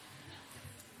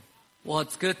Well,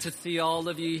 it's good to see all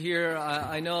of you here.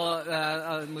 I know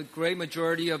a great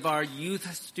majority of our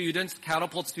youth students,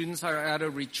 Catapult students, are at a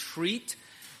retreat.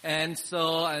 And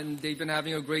they've been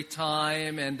having a great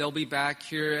time, and they'll be back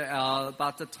here at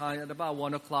about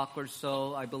 1 o'clock or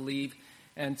so, I believe.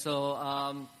 And so,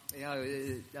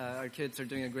 our kids are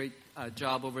doing a great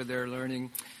job over there learning.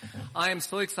 I am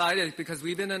so excited because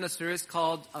we've been in a series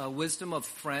called Wisdom of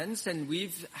Friends, and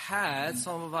we've had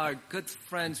some of our good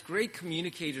friends, great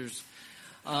communicators,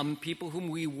 people whom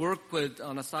we work with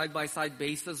on a side-by-side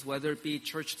basis, whether it be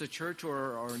church to church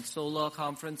or in solo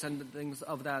conference and things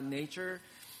of that nature.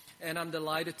 And I'm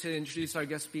delighted to introduce our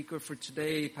guest speaker for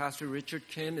today. Pastor Richard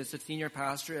Kim is the senior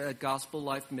pastor at Gospel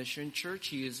Life Mission Church.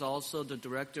 He is also the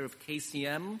director of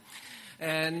KCM.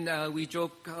 And we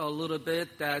joke a little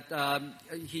bit that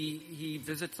he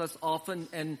visits us often.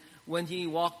 And when he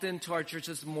walked into our church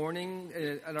this morning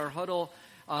at our huddle,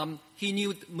 he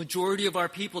knew the majority of our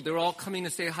people. They were all coming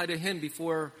to say hi to him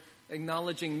before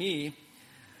acknowledging me.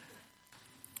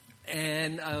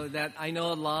 And that I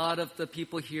know a lot of the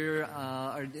people here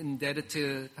are indebted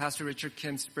to Pastor Richard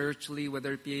Kim spiritually,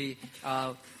 whether it be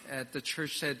at the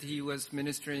church that he was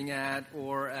ministering at,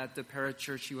 or at the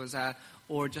parachurch he was at,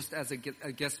 or just as a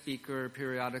guest speaker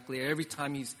periodically. Every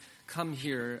time he's come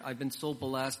here, I've been so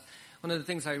blessed. One of the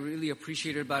things I really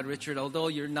appreciated about Richard, although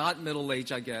you're not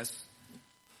middle-aged, I guess.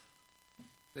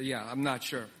 Yeah, I'm not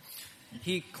sure.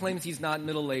 He claims he's not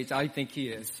middle-aged. I think he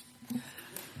is.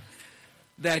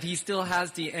 That he still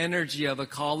has the energy of a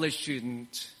college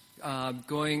student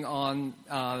going on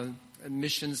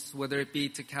missions, whether it be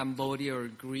to Cambodia or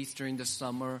Greece during the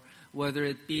summer, whether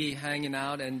it be hanging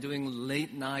out and doing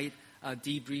late night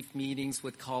debrief meetings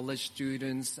with college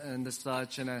students and the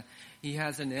such. And he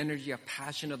has an energy, a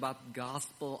passion about the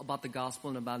gospel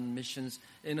and about missions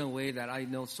in a way that I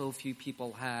know so few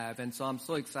people have. And so I'm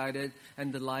so excited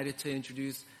and delighted to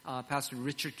introduce Pastor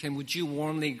Richard Kim. Would you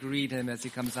warmly greet him as he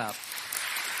comes up?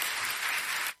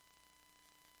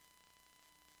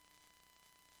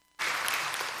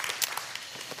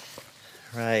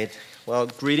 Right. Well,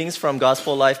 greetings from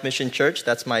Gospel Life Mission Church.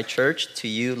 That's my church, to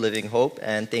you, Living Hope.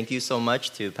 And thank you so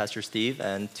much to Pastor Steve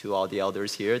and to all the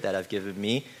elders here that have given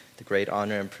me the great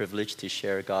honor and privilege to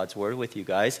share God's word with you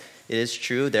guys. It is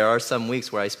true, there are some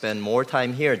weeks where I spend more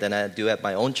time here than I do at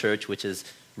my own church, which is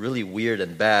really weird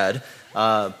and bad.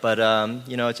 But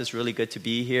it's just really good to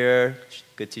be here,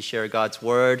 good to share God's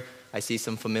word. I see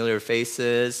some familiar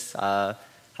faces. How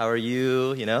are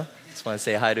you? Just want to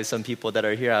say hi to some people that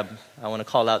are here. I want to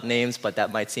call out names, but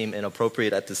that might seem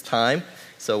inappropriate at this time.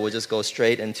 So we'll just go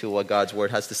straight into what God's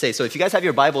word has to say. So if you guys have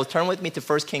your Bibles, turn with me to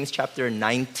 1 Kings chapter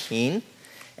 19.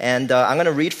 And I'm going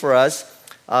to read for us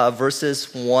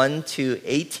verses 1 to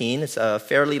 18. It's a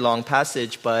fairly long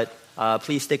passage, but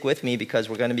please stick with me because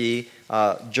we're going to be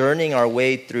journeying our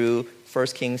way through 1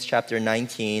 Kings chapter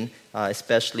 19,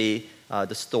 especially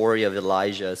the story of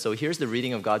Elijah. So here's the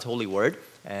reading of God's holy word.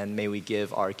 And may we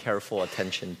give our careful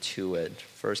attention to it.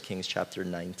 1 Kings chapter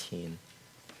 19.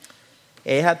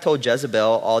 Ahab told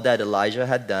Jezebel all that Elijah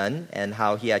had done and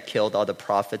how he had killed all the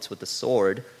prophets with the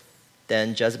sword.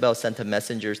 Then Jezebel sent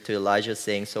messengers to Elijah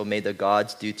saying, "So may the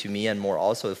gods do to me and more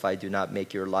also if I do not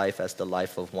make your life as the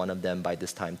life of one of them by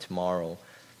this time tomorrow."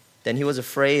 Then he was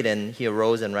afraid and he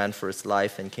arose and ran for his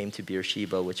life and came to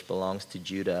Beersheba, which belongs to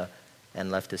Judah,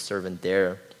 and left his servant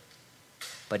there.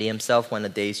 But he himself went a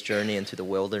day's journey into the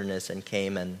wilderness and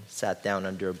came and sat down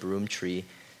under a broom tree.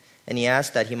 And he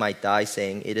asked that he might die,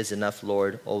 saying, "It is enough,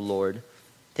 Lord, O Lord,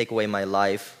 take away my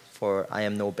life, for I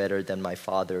am no better than my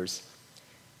fathers."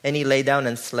 And he lay down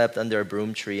and slept under a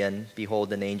broom tree, and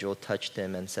behold, an angel touched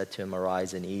him and said to him,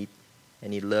 "Arise and eat."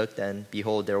 And he looked, and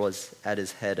behold, there was at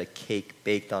his head a cake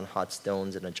baked on hot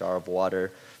stones and a jar of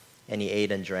water. And he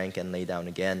ate and drank and lay down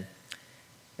again.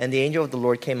 And the angel of the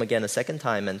Lord came again a second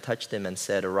time and touched him and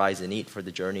said, "Arise and eat, for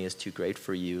the journey is too great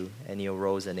for you." And he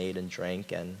arose and ate and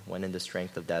drank and went in the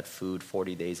strength of that food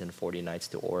 40 days and 40 nights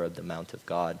to Oreb, the mount of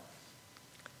God.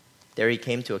 There he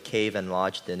came to a cave and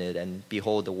lodged in it. And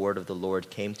behold, the word of the Lord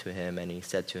came to him, and he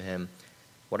said to him,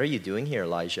 "What are you doing here,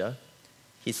 Elijah?"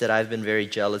 He said, "I have been very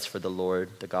jealous for the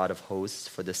Lord, the God of hosts,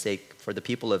 for the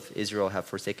people of Israel have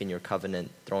forsaken your covenant,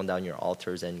 thrown down your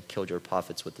altars, and killed your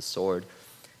prophets with the sword.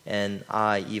 And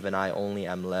I, even I only,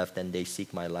 am left, and they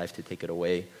seek my life to take it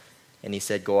away." And he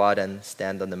said, "Go out and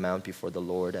stand on the mount before the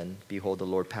Lord." And behold, the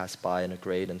Lord passed by in a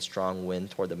great and strong wind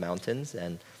toward the mountains,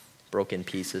 and broke in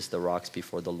pieces the rocks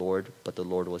before the Lord, but the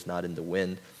Lord was not in the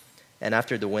wind. And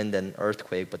after the wind, an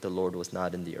earthquake, but the Lord was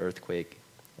not in the earthquake.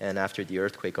 And after the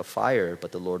earthquake, a fire,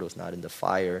 but the Lord was not in the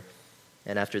fire.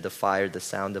 And after the fire, the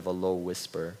sound of a low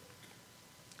whisper.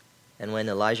 And when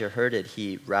Elijah heard it,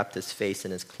 he wrapped his face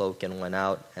in his cloak and went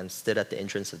out and stood at the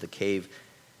entrance of the cave.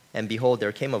 And behold,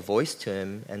 there came a voice to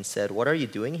him and said, "What are you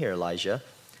doing here, Elijah?"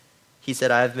 He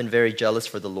said, "I have been very jealous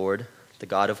for the Lord, the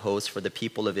God of hosts, for the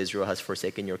people of Israel has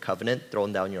forsaken your covenant,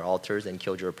 thrown down your altars, and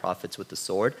killed your prophets with the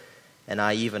sword. And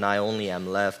I, even I only,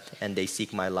 am left, and they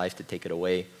seek my life to take it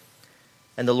away."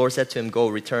 And the Lord said to him, "Go,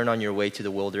 return on your way to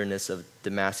the wilderness of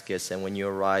Damascus, and when you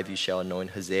arrive, you shall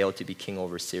anoint Hazael to be king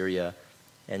over Syria,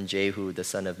 and Jehu, the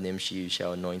son of Nimshi, you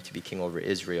shall anoint to be king over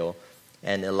Israel,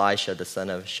 and Elisha, the son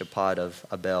of Shaphat of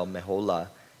Abel Meholah,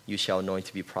 you shall anoint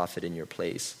to be prophet in your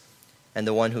place. And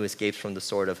the one who escapes from the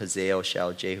sword of Hazael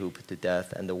shall Jehu put to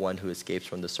death, and the one who escapes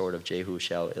from the sword of Jehu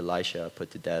shall Elisha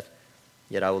put to death.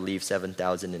 Yet I will leave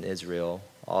 7,000 in Israel,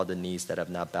 all the knees that have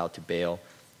not bowed to Baal,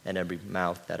 and every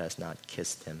mouth that has not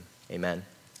kissed him." Amen.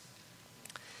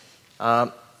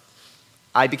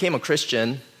 I became a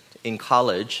Christian in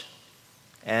college,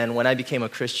 and when I became a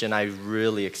Christian, I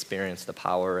really experienced the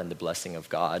power and the blessing of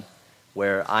God,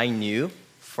 where I knew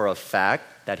for a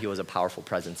fact that He was a powerful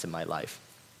presence in my life.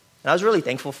 And I was really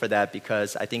thankful for that,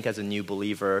 because I think as a new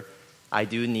believer, I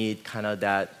do need kind of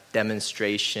that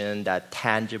demonstration, that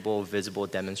tangible, visible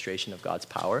demonstration of God's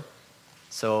power.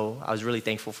 So I was really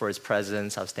thankful for His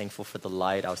presence. I was thankful for the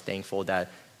light. I was thankful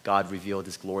that God revealed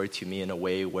His glory to me in a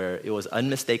way where it was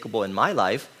unmistakable in my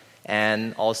life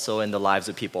and also in the lives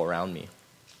of people around me.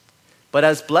 But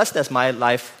as blessed as my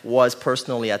life was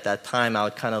personally at that time, I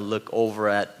would kind of look over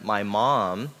at my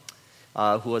mom,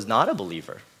 who was not a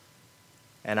believer.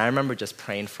 And I remember just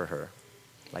praying for her,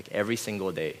 like every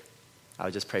single day. I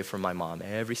would just pray for my mom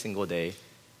every single day.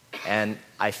 And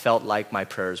I felt like my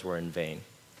prayers were in vain.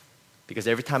 Because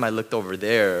every time I looked over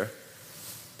there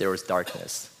was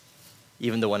darkness.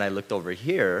 Even though when I looked over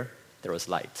here, there was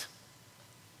light.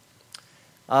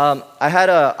 I had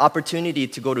an opportunity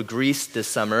to go to Greece this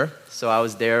summer. So I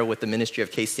was there with the ministry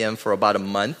of KCM for about a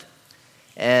month.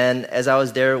 And as I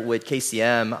was there with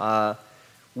KCM,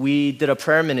 we did a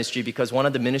prayer ministry, because one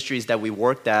of the ministries that we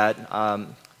worked at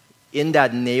in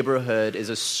that neighborhood is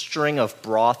a string of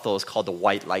brothels called the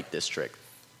White Light District,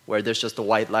 where there's just a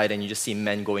white light and you just see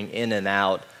men going in and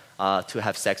out to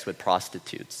have sex with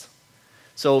prostitutes.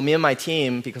 So me and my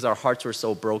team, because our hearts were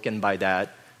so broken by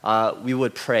that, we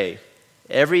would pray.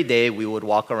 Every day we would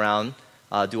walk around,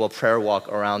 do a prayer walk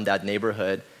around that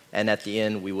neighborhood, and at the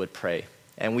end we would pray.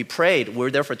 And we prayed. We were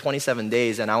there for 27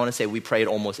 days, and I want to say we prayed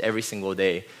almost every single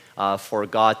day for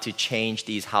God to change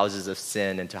these houses of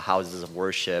sin into houses of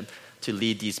worship, to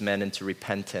lead these men into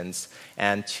repentance,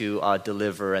 and to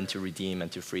deliver and to redeem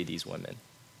and to free these women.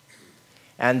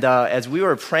 And as we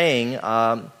were praying,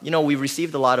 we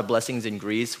received a lot of blessings in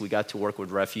Greece. We got to work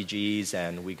with refugees,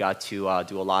 and we got to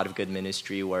do a lot of good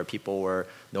ministry where people were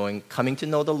coming to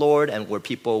know the Lord, and where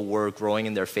people were growing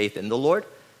in their faith in the Lord.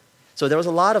 So there was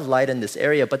a lot of light in this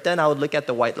area. But then I would look at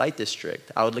the White Light District.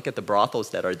 I would look at the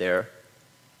brothels that are there.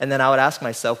 And then I would ask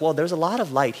myself, well, there's a lot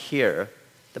of light here.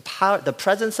 The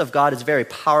presence of God is very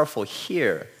powerful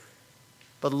here.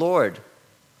 But Lord,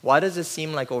 why does it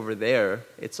seem like over there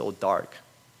it's so dark?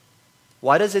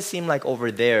 Why does it seem like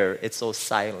over there it's so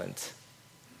silent?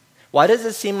 Why does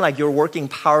it seem like you're working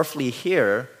powerfully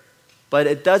here, but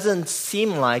it doesn't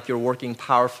seem like you're working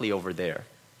powerfully over there?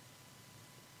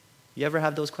 You ever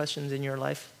have those questions in your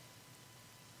life?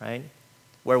 Right?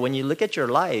 Where when you look at your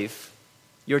life,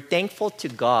 you're thankful to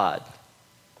God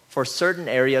for certain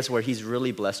areas where He's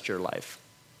really blessed your life.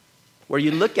 Where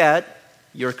you look at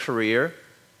your career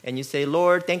and you say,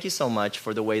 Lord, thank you so much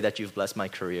for the way that you've blessed my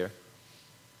career.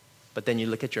 But then you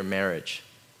look at your marriage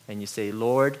and you say,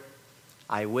 Lord,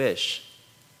 I wish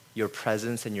your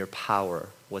presence and your power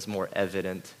was more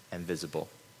evident and visible.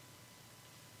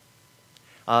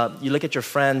 You look at your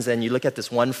friends and you look at this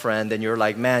one friend and you're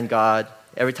like, man, God,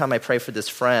 every time I pray for this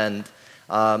friend,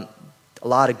 a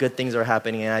lot of good things are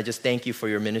happening, and I just thank you for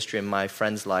your ministry in my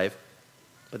friend's life.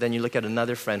 But then you look at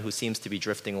another friend who seems to be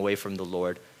drifting away from the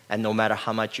Lord, and no matter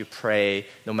how much you pray,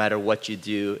 no matter what you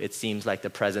do, it seems like the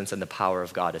presence and the power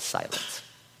of God is silent.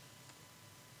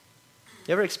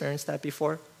 You ever experienced that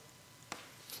before?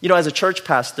 You know, as a church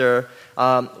pastor,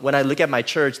 when I look at my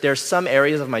church, there are some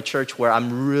areas of my church where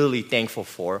I'm really thankful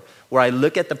for, where I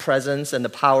look at the presence and the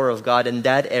power of God in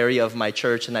that area of my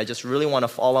church, and I just really want to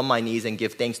fall on my knees and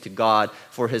give thanks to God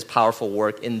for His powerful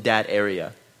work in that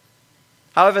area.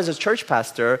 However, as a church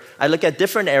pastor, I look at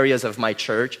different areas of my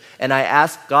church, and I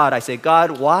ask God, I say,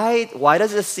 God, why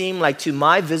does it seem like to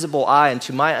my visible eye and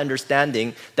to my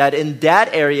understanding that in that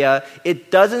area,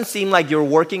 it doesn't seem like you're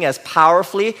working as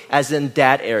powerfully as in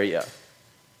that area?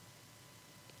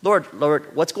 Lord,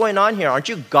 what's going on here? Aren't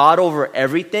you God over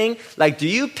everything? Like, do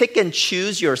you pick and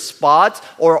choose your spots?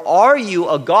 Or are you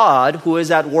a God who is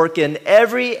at work in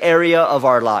every area of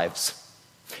our lives?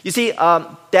 You see,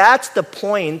 that's the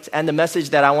point and the message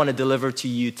that I want to deliver to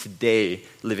you today,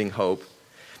 Living Hope.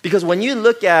 Because when you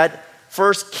look at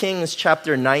 1 Kings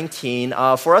chapter 19,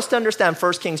 for us to understand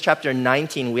 1 Kings chapter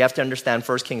 19, we have to understand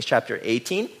 1 Kings chapter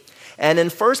 18. And in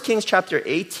 1 Kings chapter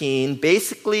 18,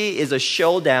 basically is a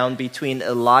showdown between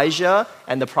Elijah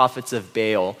and the prophets of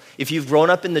Baal. If you've grown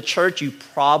up in the church, you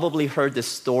probably heard this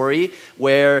story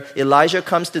where Elijah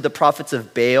comes to the prophets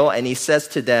of Baal and he says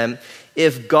to them,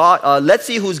 if God, let's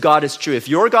see whose God is true. If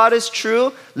your God is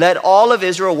true, let all of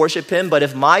Israel worship him. But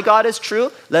if my God is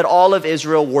true, let all of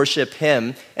Israel worship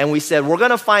him. And we said, we're going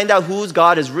to find out whose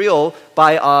God is real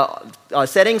by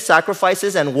setting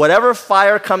sacrifices, and whatever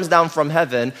fire comes down from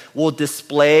heaven will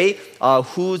display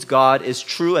whose God is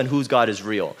true and whose God is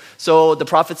real. So the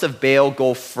prophets of Baal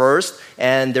go first,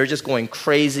 and they're just going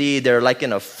crazy. They're like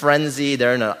in a frenzy.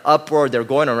 They're in an uproar. They're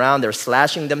going around. They're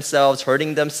slashing themselves,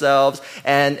 hurting themselves,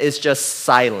 and it's just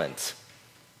silent.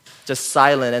 Just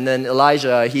silent. And then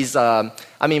Elijah, he's,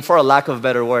 for a lack of a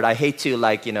better word, I hate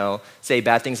to say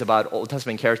bad things about Old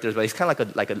Testament characters, but he's kind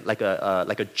of like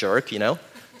a jerk,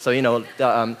 So,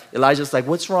 Elijah's like,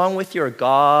 what's wrong with your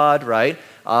God, right?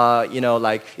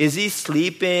 Is he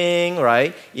sleeping,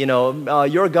 right?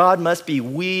 Your God must be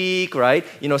weak, right?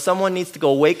 Someone needs to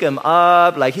go wake him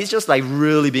up. Like, he's just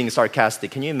really being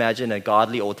sarcastic. Can you imagine a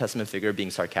godly Old Testament figure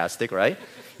being sarcastic, right?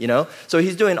 So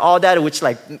he's doing all that, which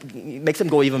makes him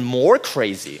go even more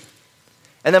crazy.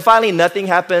 And then finally, nothing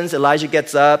happens. Elijah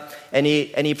gets up and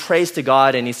he prays to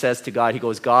God, and he says to God, he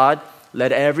goes, God,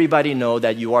 let everybody know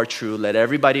that you are true. Let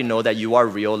everybody know that you are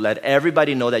real. Let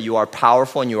everybody know that you are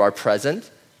powerful and you are present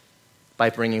by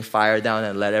bringing fire down,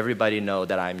 and let everybody know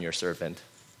that I'm your servant.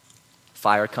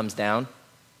 Fire comes down.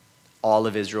 All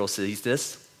of Israel sees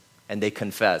this, and they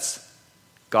confess,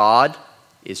 God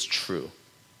is true.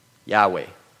 Yahweh,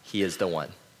 he is the one.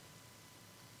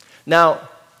 Now,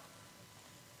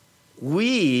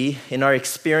 we, in our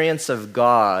experience of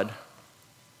God,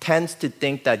 tends to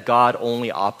think that God only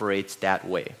operates that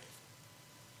way.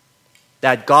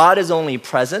 That God is only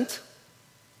present,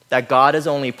 that God is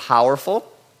only powerful,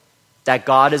 that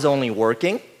God is only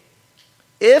working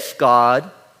if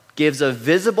God gives a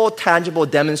visible, tangible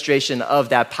demonstration of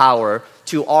that power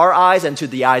to our eyes and to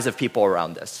the eyes of people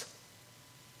around us.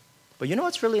 But you know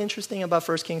what's really interesting about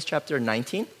 1 Kings chapter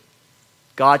 19?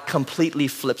 God completely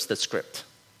flips the script.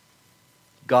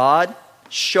 God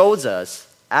shows us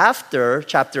after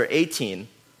chapter 18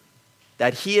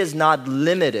 that he is not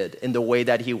limited in the way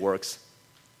that he works,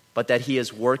 but that he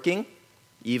is working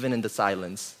even in the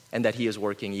silence, and that he is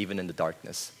working even in the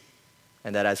darkness.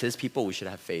 And that as his people, we should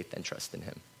have faith and trust in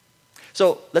him.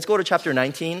 So let's go to chapter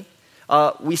 19.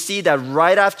 We see that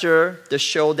right after the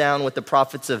showdown with the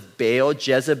prophets of Baal,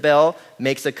 Jezebel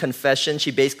makes a confession.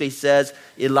 She basically says,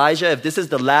 Elijah, if this is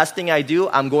the last thing I do,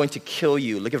 I'm going to kill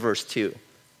you. Look at verse 2.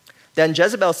 Then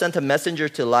Jezebel sent a messenger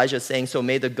to Elijah saying, so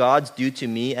may the gods do to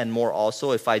me and more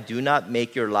also if I do not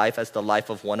make your life as the life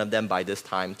of one of them by this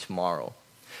time tomorrow.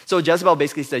 So Jezebel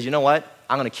basically says, you know what?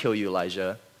 I'm going to kill you,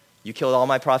 Elijah. You killed all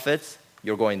my prophets,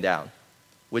 you're going down.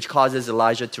 Which causes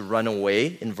Elijah to run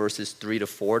away in verses 3 to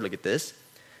 4. Look at this.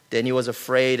 Then he was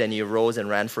afraid and he arose and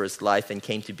ran for his life and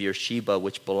came to Beersheba,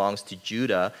 which belongs to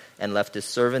Judah, and left his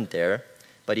servant there.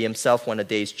 But he himself went a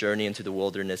day's journey into the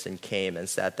wilderness and came and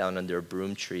sat down under a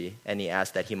broom tree. And he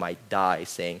asked that he might die,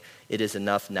 saying, it is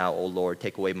enough now, O Lord,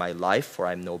 take away my life, for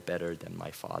I am no better than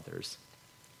my fathers.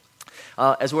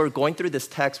 As we're going through this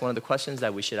text, one of the questions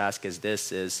that we should ask is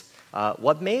this,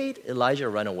 what made Elijah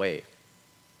run away?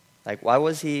 Why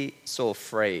was he so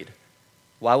afraid?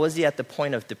 Why was he at the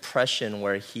point of depression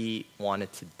where he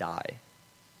wanted to die?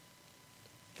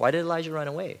 Why did Elijah run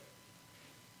away?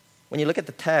 When you look at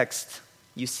the text,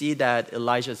 you see that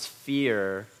Elijah's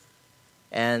fear,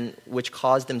 and which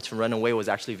caused him to run away, was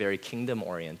actually very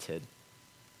kingdom-oriented.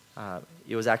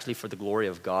 It was actually for the glory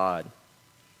of God.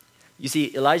 You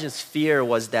see, Elijah's fear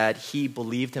was that he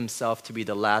believed himself to be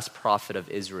the last prophet of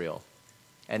Israel.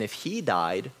 And if he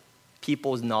died,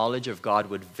 people's knowledge of God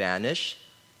would vanish,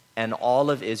 and all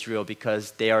of Israel,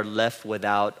 because they are left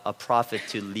without a prophet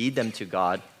to lead them to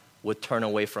God, would turn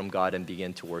away from God and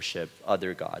begin to worship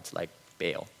other gods like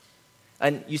Baal.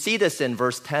 And you see this in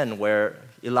verse 10 where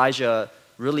Elijah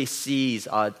really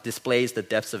displays the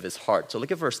depths of his heart. So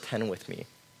look at verse 10 with me.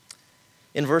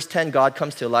 In verse 10, God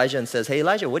comes to Elijah and says, hey,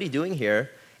 Elijah, what are you doing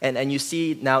here? And you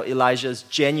see now Elijah's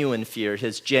genuine fear,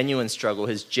 his genuine struggle,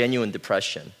 his genuine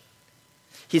depression.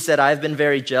 He said, I have been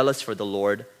very jealous for the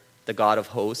Lord, the God of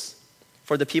hosts.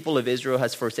 For the people of Israel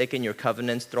has forsaken your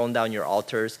covenants, thrown down your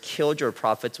altars, killed your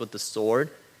prophets with the sword,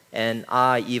 and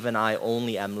I, even I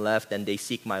only am left, and they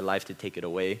seek my life to take it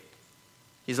away.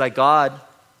 He's like, God,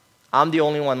 I'm the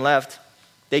only one left.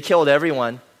 They killed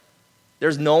everyone.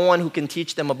 There's no one who can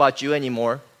teach them about you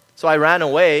anymore. So I ran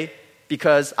away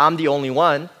because I'm the only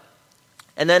one.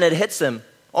 And then it hits him.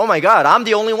 Oh my God, I'm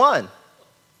the only one.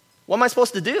 What am I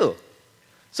supposed to do?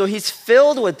 So he's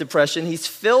filled with depression, he's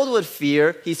filled with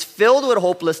fear, he's filled with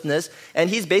hopelessness, and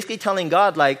he's basically telling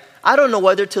God, like, I don't know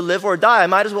whether to live or die. I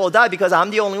might as well die because I'm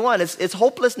the only one. It's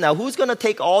hopeless now. Who's going to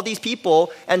take all these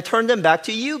people and turn them back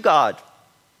to you, God?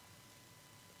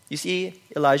 You see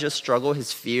Elijah's struggle,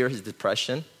 his fear, his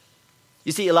depression.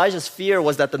 You see, Elijah's fear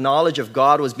was that the knowledge of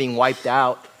God was being wiped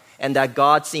out and that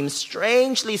God seemed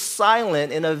strangely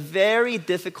silent in a very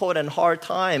difficult and hard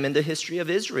time in the history of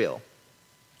Israel.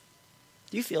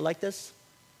 Do you feel like this?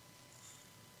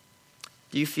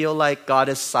 Do you feel like God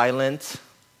is silent,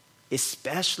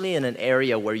 especially in an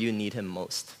area where you need Him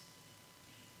most?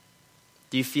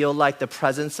 Do you feel like the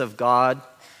presence of God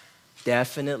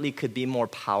definitely could be more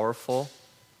powerful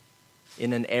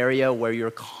in an area where you're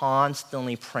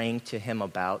constantly praying to Him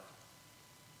about?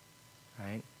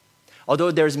 Right?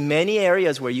 Although there's many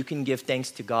areas where you can give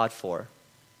thanks to God for,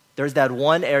 there's that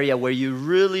one area where you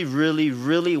really, really,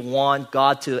 really want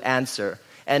God to answer.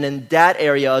 And in that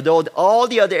area, although all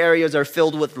the other areas are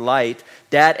filled with light,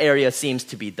 that area seems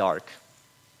to be dark.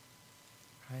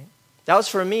 Right? That was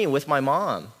for me with my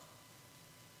mom.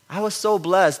 I was so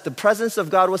blessed. The presence of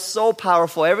God was so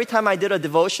powerful. Every time I did a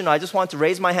devotion, I just wanted to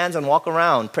raise my hands and walk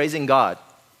around praising God.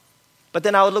 But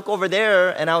then I would look over there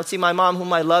and I would see my mom,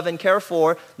 whom I love and care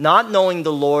for, not knowing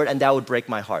the Lord, and that would break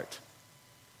my heart.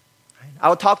 I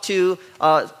would talk to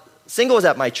singles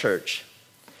at my church.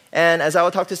 And as I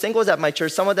would talk to singles at my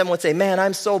church, some of them would say, man,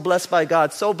 I'm so blessed by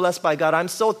God, so blessed by God. I'm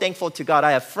so thankful to God.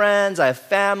 I have friends, I have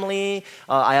family,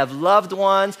 I have loved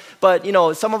ones. But,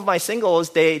 some of my singles,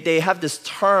 they have this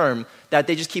term that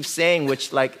they just keep saying,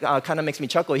 which kind of makes me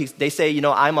chuckle. They say,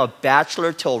 I'm a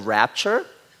bachelor till rapture,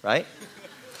 right?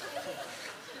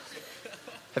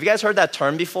 Have you guys heard that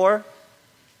term before?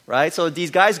 Right? So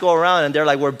these guys go around and they're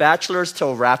like, we're bachelors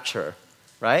till rapture,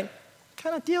 right?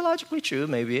 Kind of theologically true,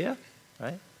 maybe, yeah,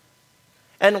 right?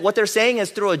 And what they're saying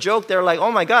is through a joke, they're like,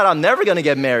 oh my God, I'm never going to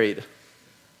get married.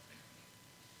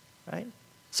 Right?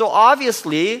 So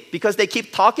obviously, because they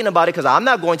keep talking about it, because I'm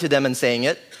not going to them and saying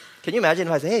it, can you imagine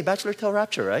if I say, hey, bachelor till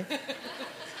rapture, right?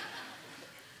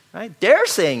 Right? They're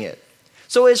saying it.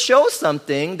 So it shows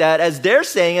something that as they're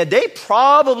saying it, they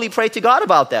probably pray to God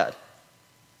about that.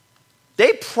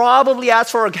 They probably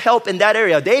ask for help in that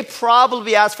area. They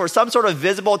probably ask for some sort of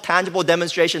visible, tangible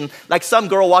demonstration, like some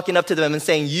girl walking up to them and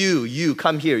saying, you,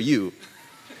 come here, you.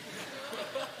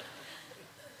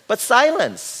 But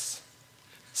silence.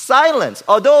 Silence.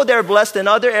 Although they're blessed in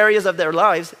other areas of their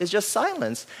lives, it's just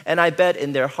silence. And I bet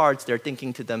in their hearts, they're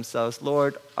thinking to themselves,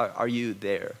 Lord, are you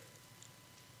there?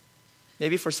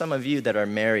 Maybe for some of you that are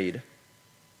married,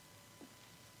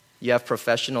 you have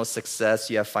professional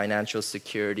success, you have financial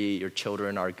security, your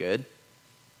children are good,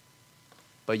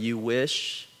 but you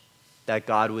wish that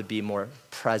God would be more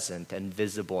present and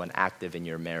visible and active in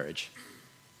your marriage.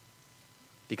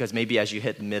 Because maybe as you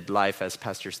hit midlife, as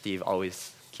Pastor Steve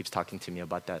always keeps talking to me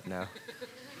about that now,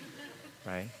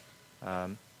 right?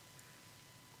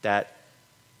 That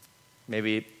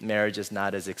maybe marriage is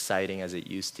not as exciting as it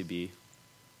used to be.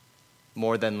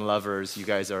 More than lovers, you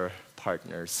guys are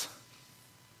partners.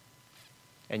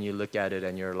 And you look at it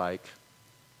and you're like,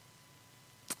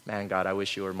 man, God, I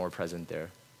wish you were more present there.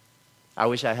 I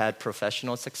wish I had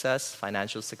professional success,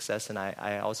 financial success, and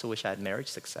I also wish I had marriage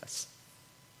success.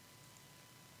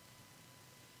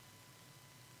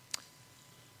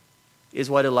 Is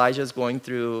what Elijah's going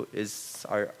through,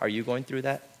 are you going through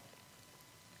that?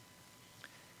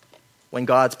 When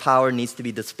God's power needs to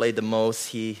be displayed the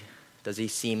most, does he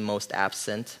seem most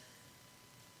absent?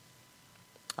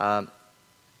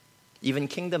 Even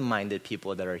kingdom-minded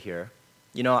people that are here.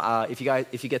 If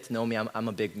you get to know me, I'm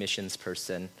a big missions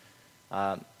person.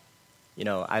 I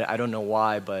don't know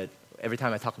why, but every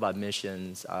time I talk about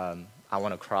missions, I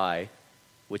want to cry,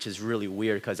 which is really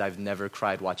weird because I've never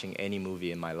cried watching any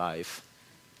movie in my life,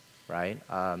 right?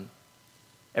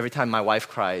 Every time my wife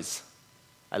cries,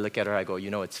 I look at her, I go,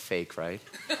 it's fake, right?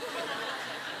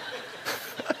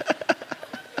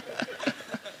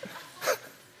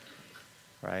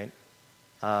 Right?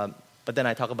 But then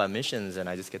I talk about missions and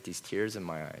I just get these tears in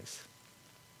my eyes.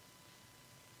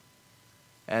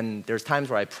 And there's times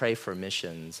where I pray for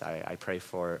missions. I pray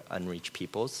for unreached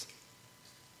peoples.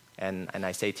 And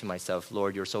I say to myself,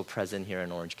 Lord, you're so present here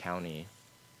in Orange County.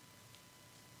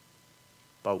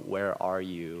 but where are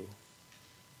you?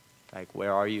 Like,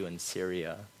 where are you in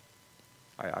Syria?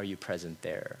 Are you present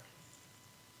there?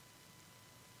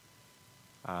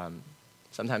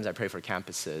 Sometimes I pray for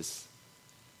campuses,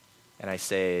 and I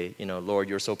say, Lord,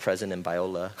 you're so present in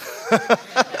Biola.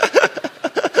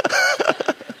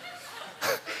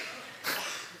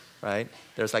 Right?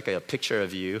 There's like a picture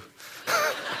of you.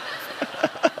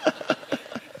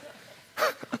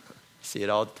 See it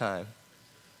all the time.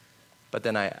 But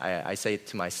then I say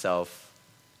to myself,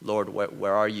 Lord,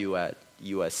 where are you at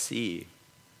USC?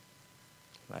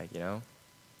 Like, And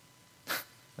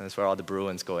that's where all the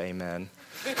Bruins go, amen.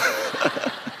 You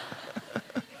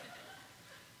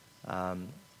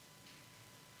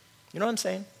know what I'm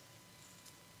saying?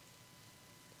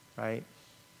 Right?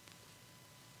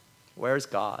 Where's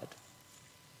God?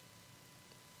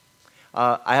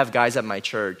 I have guys at my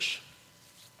church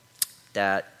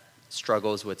that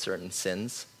struggles with certain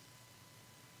sins,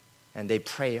 and they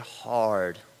pray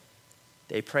hard.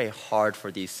 They pray hard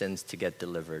for these sins to get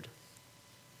delivered,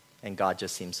 and God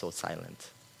just seems so silent.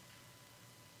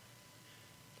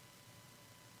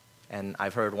 And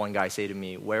I've heard one guy say to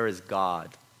me, where is God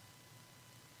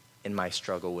in my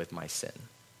struggle with my sin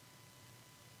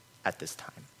at this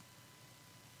time?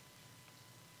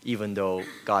 Even though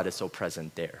God is so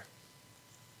present there.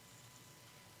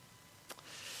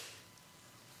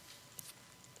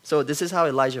 So this is how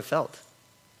Elijah felt.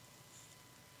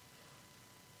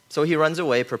 So he runs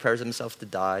away, prepares himself to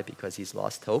die because he's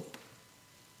lost hope.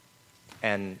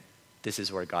 And this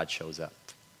is where God shows up.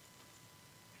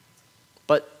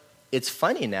 But it's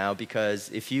funny now because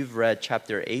if you've read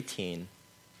chapter 18,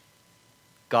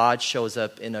 God shows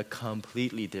up in a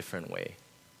completely different way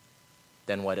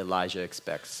than what Elijah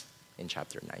expects in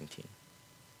chapter 19.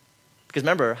 Because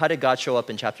remember, how did God show up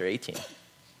in chapter 18? He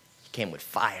came with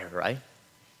fire, right?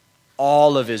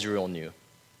 All of Israel knew.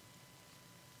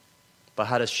 But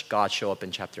how does God show up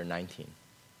in chapter 19?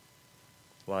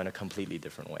 Well, in a completely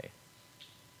different way.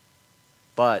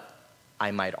 But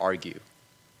I might argue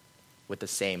with the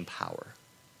same power.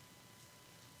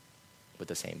 With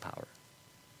the same power.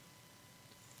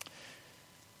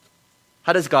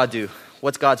 How does God do?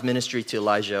 What's God's ministry to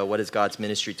Elijah? What is God's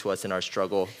ministry to us in our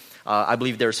struggle? I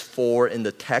believe there's 4 in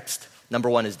the text. Number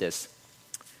 1 is this.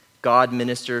 God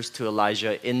ministers to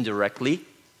Elijah indirectly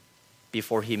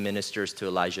before he ministers to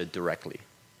Elijah directly.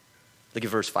 Look at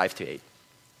verse 5-8.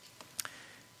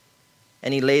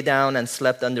 And he lay down and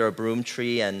slept under a broom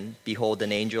tree, and behold,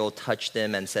 an angel touched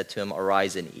him and said to him,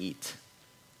 arise and eat.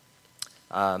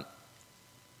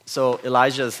 So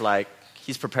Elijah's like,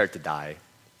 he's prepared to die.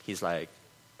 He's like,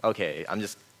 okay, I'm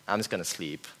just going to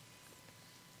sleep.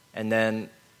 And then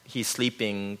he's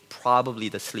sleeping probably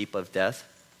the sleep of death.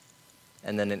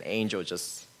 And then an angel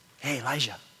just, hey,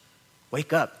 Elijah,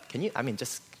 wake up. I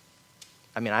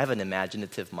have an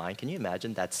imaginative mind. Can you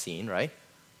imagine that scene, right?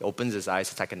 He opens his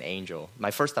eyes, it's like an angel. My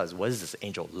first thought is, what does this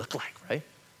angel look like, right?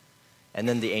 And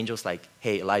then the angel's like,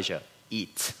 hey, Elijah,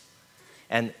 eat.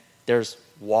 And there's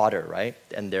water, right?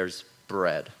 And there's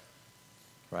bread,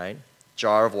 right?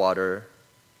 Jar of water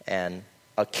and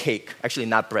a cake. Actually,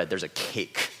 not bread, there's a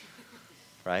cake,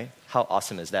 right? How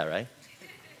awesome is that, right?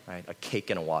 Right? A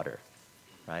cake and water,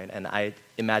 right? And I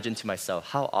imagine to myself,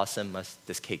 how awesome must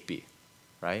this cake be,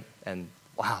 right? And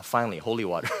wow, finally, holy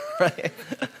water, right?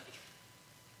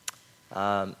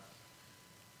 And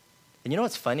you know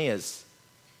what's funny is,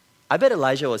 I bet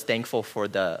Elijah was thankful for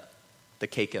the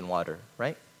cake and water,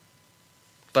 right?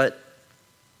 But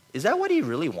is that what he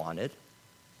really wanted?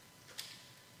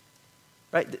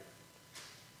 Right?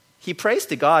 He prays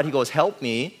to God, he goes, help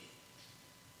me.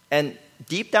 And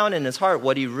deep down in his heart,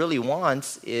 what he really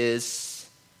wants is,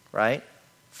 right,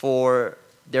 for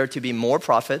there to be more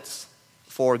prophets,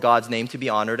 for God's name to be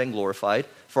honored and glorified,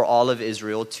 for all of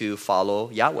Israel to follow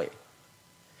Yahweh.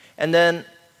 And then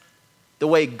the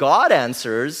way God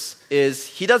answers is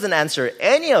he doesn't answer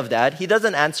any of that. He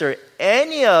doesn't answer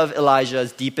any of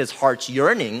Elijah's deepest heart's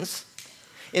yearnings.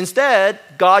 Instead,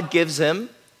 God gives him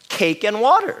cake and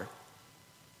water.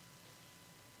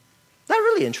 Isn't that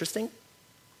really interesting?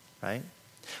 Right?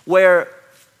 Where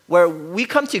we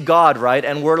come to God, right,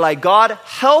 and we're like, God,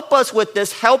 help us with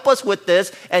this,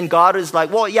 and God is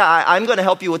like, well, yeah, I'm going to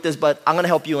help you with this, but I'm going to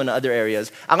help you in other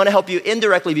areas. I'm going to help you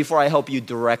indirectly before I help you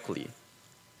directly.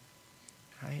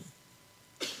 Right?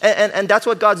 And that's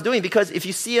what God's doing, because if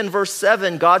you see in verse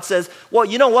 7, God says, well,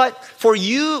 you know what? For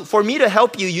me to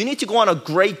help you, you need to go on a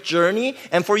great journey.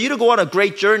 And for you to go on a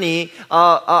great journey,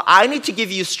 I need to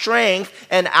give you strength,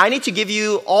 and I need to give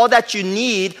you all that you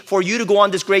need for you to go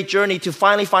on this great journey to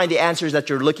finally find the answers that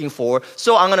you're looking for.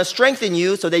 So I'm going to strengthen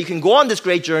you so that you can go on this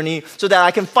great journey, so that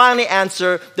I can finally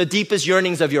answer the deepest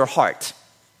yearnings of your heart.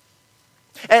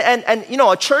 And you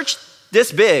know, a church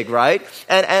this big, right?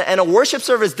 And a worship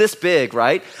service this big,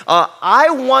 right? I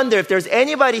wonder if there's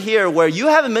anybody here where you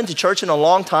haven't been to church in a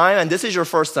long time and this is your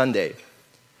first Sunday.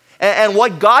 And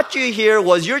what got you here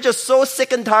was you're just so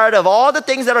sick and tired of all the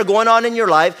things that are going on in your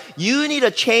life. You need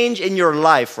a change in your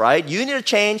life, right? You need a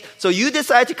change. So you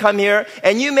decide to come here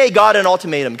and you made God an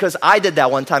ultimatum, because I did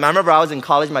that one time. I remember I was in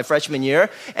college my freshman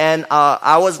year, and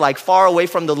I was like far away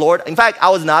from the Lord. In fact, I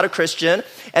was not a Christian.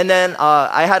 And then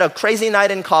I had a crazy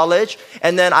night in college,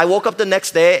 and then I woke up the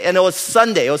next day, and it was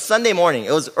Sunday. It was Sunday morning.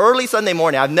 It was early Sunday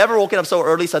morning. I've never woken up so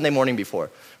early Sunday morning before,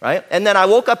 right? And then I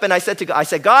woke up and I said,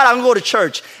 God, I'm going to go to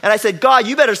church. And I said, God,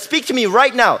 you better speak to me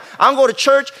right now. I'm going to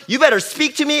church. You better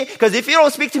speak to me, because if you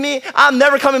don't speak to me, I'm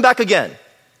never coming back again.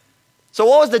 So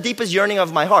what was the deepest yearning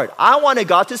of my heart? I wanted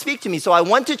God to speak to me. So I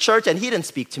went to church, and he didn't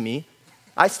speak to me.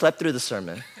 I slept through the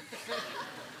sermon.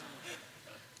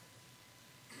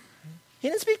 He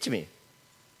didn't speak to me.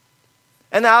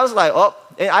 And I was like, oh,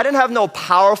 I didn't have no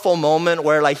powerful moment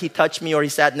where like he touched me or he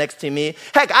sat next to me.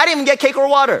 Heck, I didn't even get cake or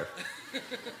water.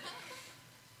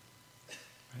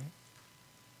 Right?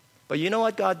 But you know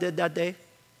what God did that day?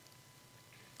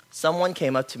 Someone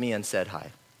came up to me and said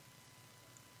hi.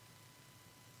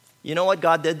 You know what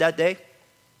God did that day?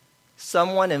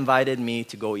 Someone invited me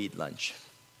to go eat lunch.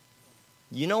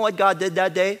 You know what God did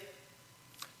that day?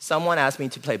 Someone asked me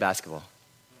to play basketball.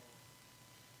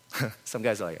 Some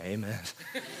guys are like, amen.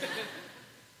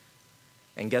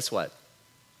 And guess what?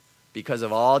 Because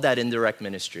of all that indirect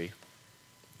ministry,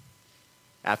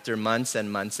 after months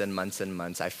and months and months and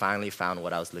months, I finally found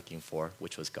what I was looking for,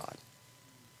 which was God.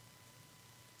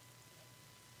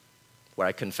 Where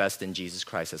I confessed in Jesus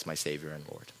Christ as my Savior and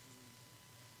Lord.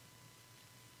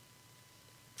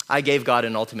 I gave God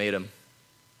an ultimatum.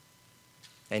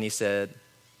 And he said,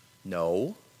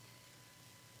 no.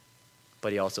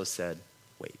 But he also said,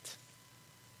 wait.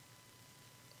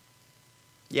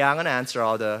 Yeah, I'm going to answer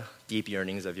all the deep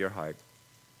yearnings of your heart,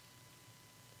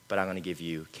 but I'm going to give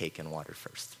you cake and water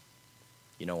first.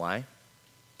 You know why?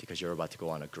 Because you're about to go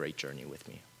on a great journey with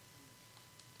me,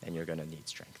 and you're going to need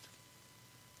strength.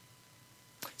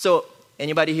 So,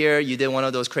 anybody here, you did one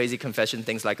of those crazy confession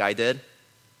things like I did,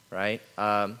 right?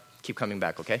 Keep coming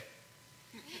back, okay?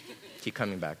 Keep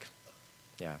coming back.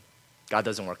 Yeah. God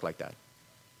doesn't work like that.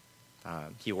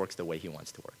 He works the way he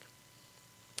wants to work.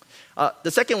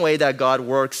 The second way that God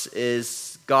works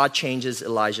is God changes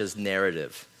Elijah's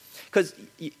narrative. Because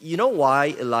you know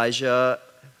why Elijah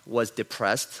was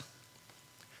depressed?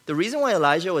 The reason why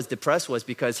Elijah was depressed was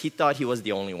because he thought he was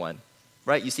the only one.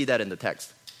 Right? You see that in the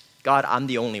text. God, I'm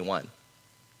the only one.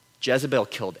 Jezebel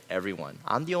killed everyone.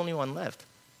 I'm the only one left.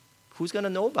 Who's going to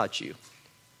know about you?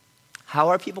 How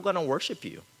are people going to worship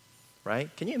you?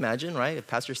 Right? Can you imagine, right, if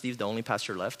Pastor Steve's the only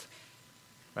pastor left?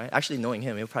 Right? Actually, knowing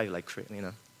him, he'll probably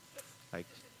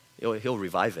he'll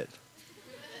revive it.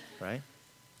 Right?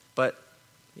 But,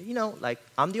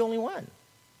 I'm the only one.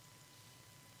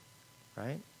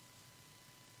 Right?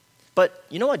 But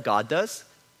you know what God does?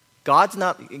 God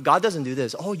doesn't do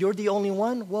this. Oh, you're the only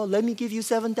one? Well, let me give you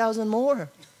 7,000 more.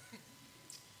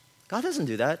 God doesn't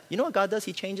do that. You know what God does?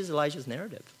 He changes Elijah's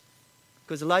narrative.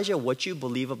 Because Elijah, what you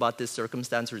believe about this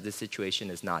circumstance or this situation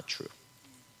is not true.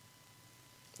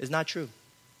 It's not true.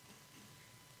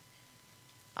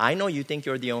 I know you think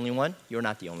you're the only one. You're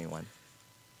not the only one.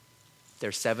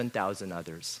 There's 7,000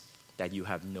 others that you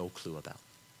have no clue about.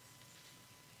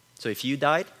 So if you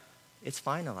died, it's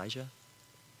fine, Elijah.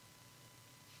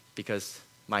 Because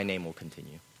my name will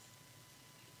continue.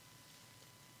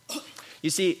 You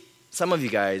see, some of you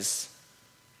guys,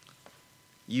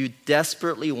 you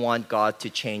desperately want God to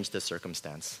change the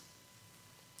circumstance.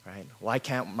 Right? Why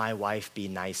can't my wife be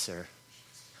nicer?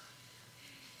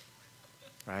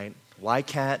 Right? Why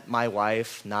can't my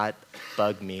wife not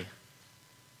bug me?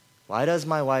 Why does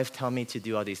my wife tell me to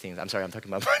do all these things? I'm sorry, I'm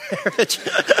talking about my marriage.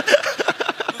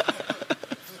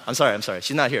 I'm sorry.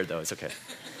 She's not here, though. It's okay.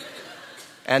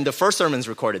 And the first sermon's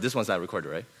recorded. This one's not recorded,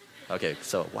 right? Okay,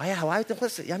 so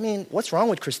what's wrong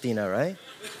with Christina, right?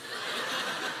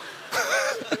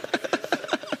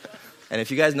 And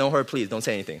if you guys know her, please don't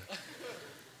say anything.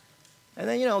 And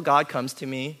then, God comes to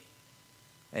me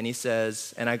and he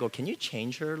says, and I go, can you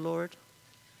change her, Lord?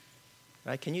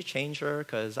 Right? Can you change her?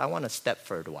 Because I want a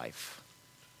Stepford wife.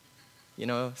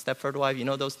 Stepford wife,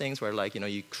 those things where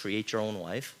you create your own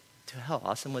wife? Dude, how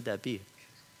awesome would that be?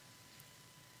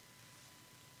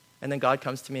 And then God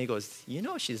comes to me and goes,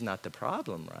 she's not the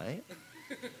problem, right?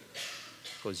 He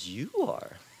goes, you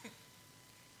are.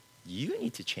 You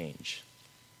need to change.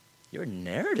 Your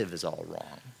narrative is all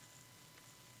wrong.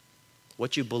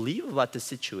 What you believe about the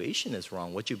situation is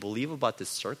wrong. What you believe about the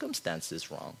circumstance is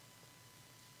wrong.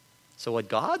 So what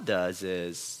God does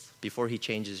is, before he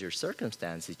changes your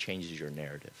circumstance, he changes your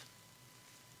narrative.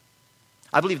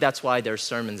 I believe that's why there's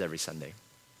sermons every Sunday.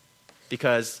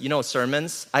 Because,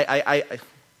 sermons,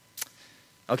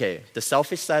 okay, the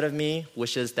selfish side of me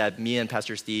wishes that me and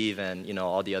Pastor Steve and,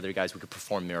 all the other guys, we could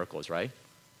perform miracles, right?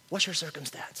 What's your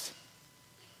circumstance?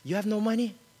 You have no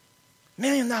money? $1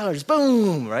 million,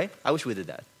 boom, right? I wish we did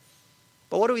that.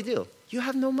 But what do? You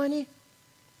have no money?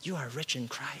 You are rich in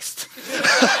Christ.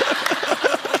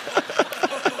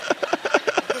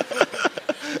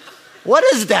 What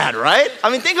is that, right?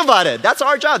 Think about it. That's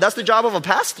our job. That's the job of a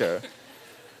pastor,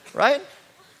 right?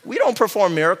 We don't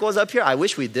perform miracles up here. I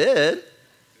wish we did.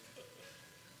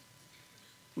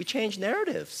 We change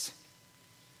narratives.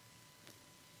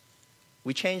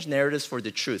 We change narratives for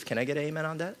the truth. Can I get an amen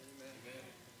on that?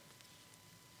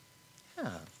 Yeah.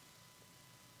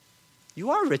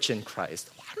 You are rich in Christ.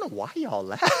 I don't know why y'all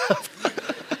laugh.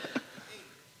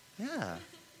 Yeah.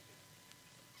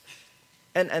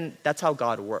 And that's how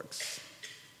God works.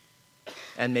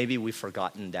 And maybe we've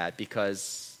forgotten that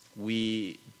because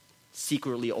we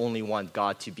secretly only want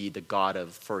God to be the God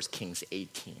of 1 Kings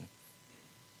 18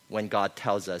 when God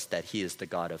tells us that he is the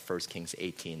God of 1 Kings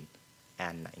 18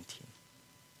 and 19.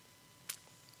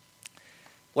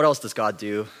 What else does God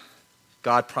do?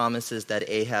 God promises that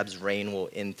Ahab's reign will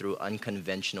end through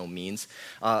unconventional means.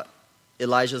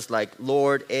 Elijah's like,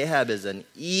 Lord, Ahab is an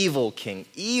evil king,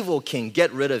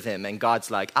 get rid of him. And God's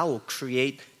like, I will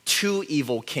create 2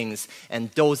 evil kings, and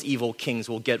those evil kings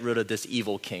will get rid of this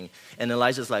evil king. And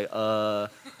Elijah's like,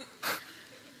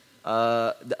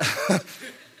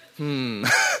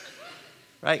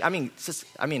 Right?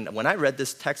 When I read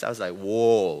this text, I was like,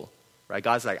 whoa. Right?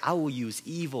 God's like, I will use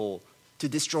evil to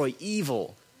destroy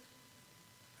evil.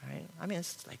 Right?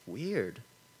 It's like weird.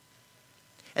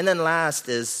 And then last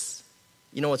is,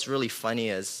 what's really funny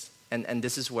is, and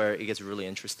this is where it gets really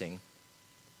interesting.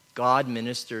 God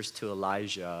ministers to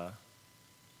Elijah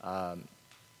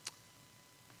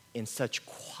in such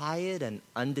quiet and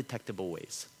undetectable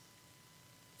ways.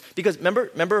 Because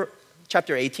remember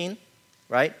chapter 18,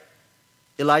 right?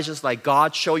 Elijah's like,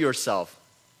 God, show yourself.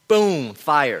 Boom,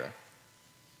 fire.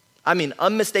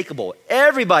 Unmistakable.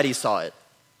 Everybody saw it.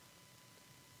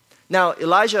 Now,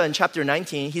 Elijah in chapter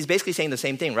 19, he's basically saying the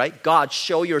same thing, right? God,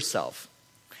 show yourself.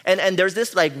 And there's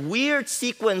this weird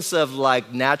sequence of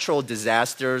natural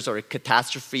disasters or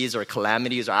catastrophes or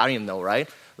calamities, or I don't even know, right?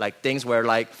 Things where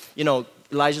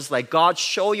Elijah's like, God,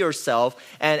 show yourself.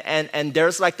 And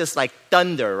there's this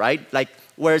thunder, right?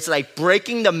 Where it's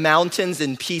breaking the mountains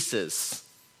in pieces.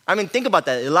 Think about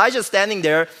that. Elijah's standing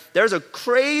there. There's a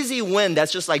crazy wind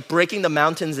that's just breaking the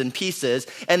mountains in pieces.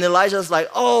 And Elijah's like,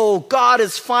 oh, God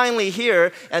is finally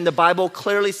here. And the Bible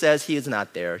clearly says he is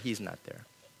not there. He's not there.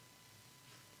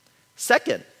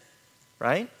 Second,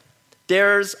 right?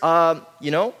 There's, what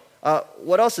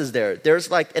else is there? There's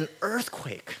an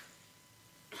earthquake,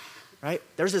 right?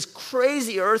 There's this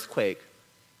crazy earthquake.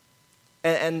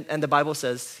 And the Bible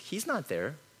says he's not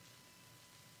there.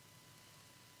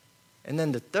 And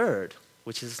then the third,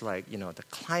 which is the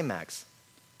climax,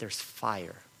 there's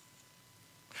fire.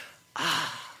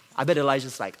 I bet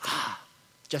Elijah's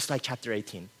just like chapter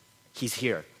 18, he's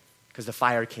here because the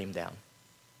fire came down,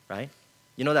 right?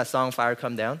 You know that song, Fire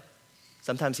Come Down?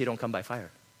 Sometimes he don't come by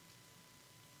fire.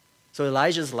 So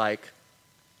Elijah's like,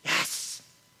 yes,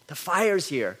 the fire's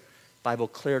here. Bible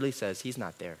clearly says he's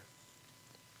not there.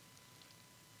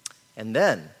 And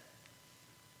then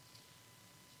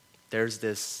there's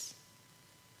this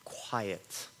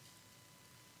quiet,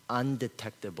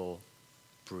 undetectable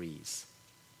breeze.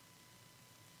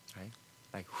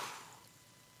 Right?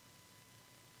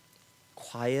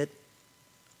 Quiet,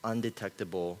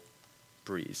 undetectable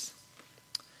breeze.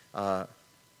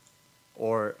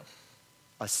 Or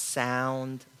a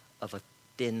sound of a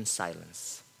thin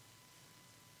silence.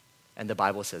 And the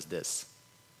Bible says this,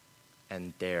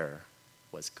 and there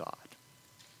was God.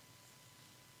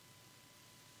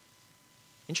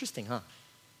 Interesting, huh?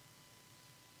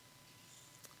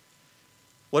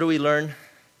 What do we learn?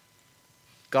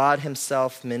 God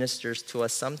himself ministers to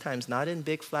us sometimes not in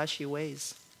big flashy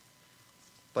ways,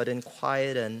 but in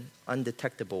quiet and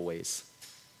undetectable ways.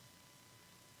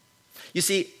 You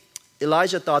see,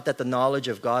 Elijah thought that the knowledge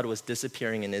of God was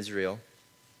disappearing in Israel.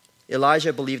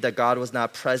 Elijah believed that God was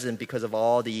not present because of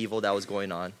all the evil that was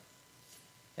going on.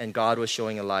 And God was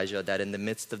showing Elijah that in the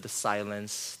midst of the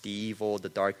silence, the evil, the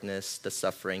darkness, the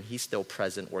suffering, he's still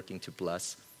present working to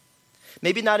bless.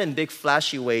 Maybe not in big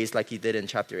flashy ways like he did in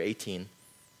chapter 18,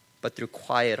 but through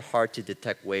quiet, hard to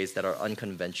detect ways that are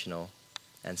unconventional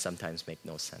and sometimes make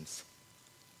no sense.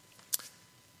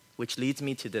 Which leads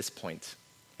me to this point,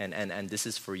 and this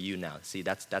is for you now. See,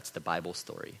 that's the Bible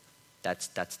story. That's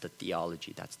the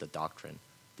theology, that's the doctrine.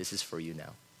 This is for you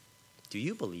now. Do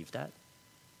you believe that?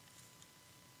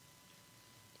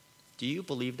 Do you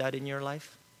believe that in your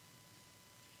life?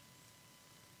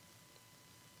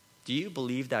 Do you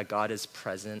believe that God is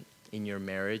present in your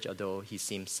marriage, although he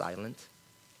seems silent?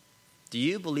 Do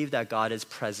you believe that God is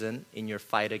present in your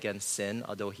fight against sin,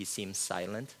 although he seems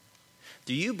silent?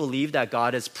 Do you believe that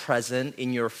God is present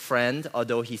in your friend,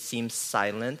 although he seems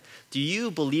silent? Do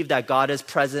you believe that God is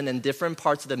present in different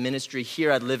parts of the ministry here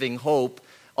at Living Hope,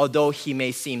 although he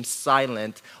may seem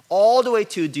silent? All the way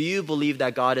to, do you believe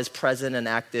that God is present and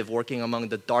active, working among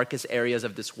the darkest areas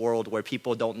of this world where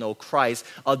people don't know Christ,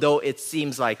 although it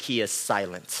seems like he is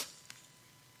silent?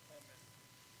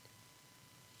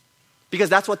 Because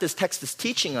that's what this text is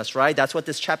teaching us, right? That's what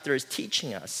this chapter is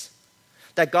teaching us.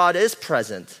 That God is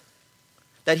present.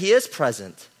 That he is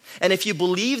present. And if you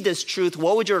believe this truth,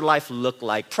 what would your life look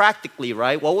like? Practically,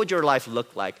 right? What would your life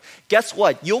look like? Guess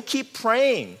what? You'll keep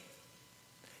praying.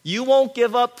 You won't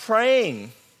give up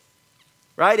praying.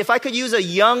 Right? If I could use a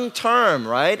young term,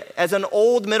 right? As an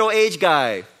old middle-aged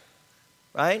guy,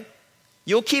 right?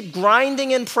 You'll keep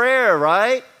grinding in prayer,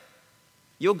 right?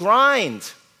 You'll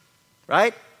grind,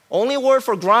 right? Only word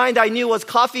for grind I knew was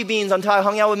coffee beans until I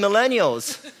hung out with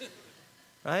millennials.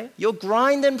 Right? You'll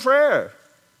grind in prayer.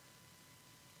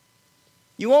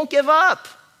 You won't give up.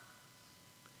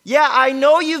 Yeah, I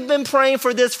know you've been praying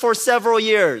for this for several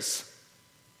years.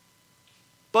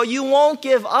 But you won't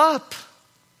give up.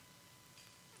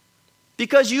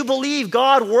 Because you believe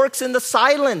God works in the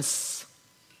silence.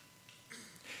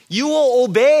 You will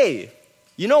obey.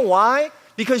 You know why?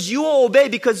 Because you will obey,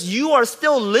 because you are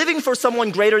still living for someone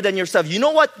greater than yourself. You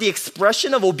know what the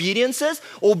expression of obedience is?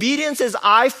 Obedience is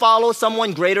I follow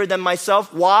someone greater than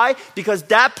myself. Why? Because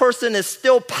that person is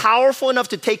still powerful enough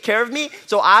to take care of me,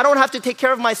 so I don't have to take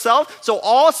care of myself. So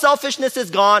all selfishness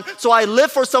is gone, so I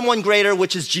live for someone greater,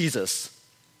 which is Jesus.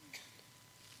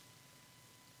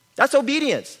 That's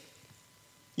obedience.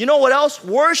 You know what else?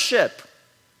 Worship.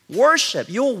 Worship.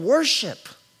 You'll worship.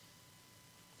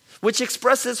 Which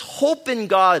expresses hope in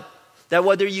God that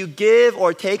whether you give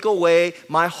or take away,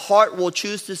 my heart will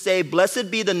choose to say, blessed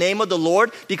be the name of the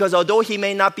Lord, because although he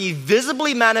may not be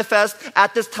visibly manifest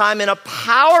at this time in a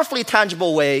powerfully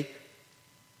tangible way,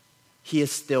 he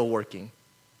is still working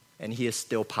and he is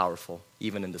still powerful,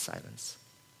 even in the silence.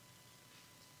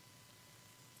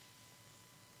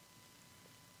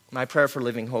 My prayer for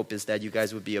Living Hope is that you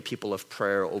guys would be a people of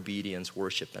prayer, obedience,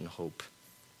 worship, and hope.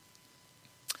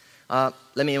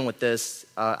 Let me end with this.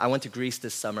 I went to Greece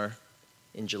this summer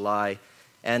in July,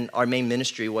 and our main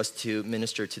ministry was to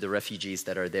minister to the refugees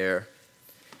that are there.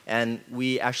 And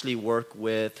we actually work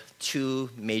with two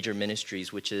major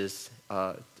ministries, which is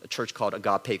a church called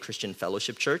Agape Christian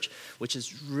Fellowship Church, which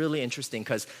is really interesting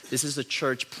because this is a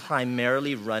church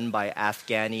primarily run by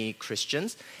Afghani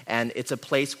Christians. And it's a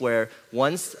place where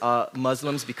once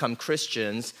Muslims become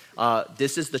Christians,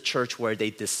 this is the church where they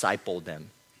disciple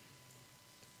them.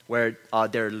 Where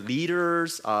their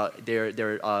leaders,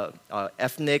 their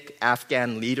ethnic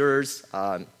Afghan leaders,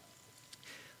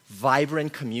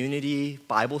 vibrant community,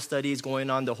 Bible studies going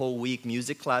on the whole week,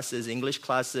 music classes, English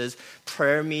classes,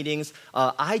 prayer meetings.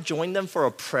 I joined them for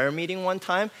a prayer meeting one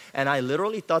time, and I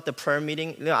literally thought the prayer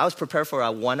meeting, I was prepared for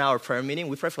a 1 hour prayer meeting.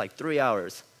 We prayed for like 3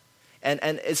 hours. And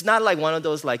it's not like one of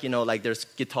those, like, like there's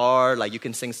guitar, like you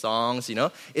can sing songs,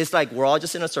 It's like we're all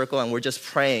just in a circle and we're just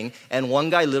praying. And one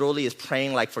guy literally is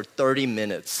praying like for 30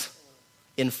 minutes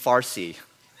in Farsi.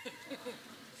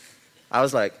 I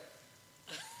was like,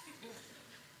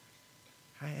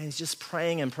 and he's just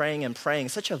praying and praying and praying.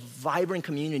 Such a vibrant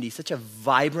community, such a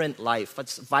vibrant life,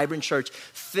 such a vibrant church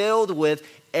filled with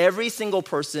every single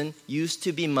person used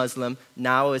to be Muslim,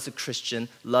 now is a Christian,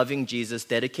 loving Jesus,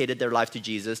 dedicated their life to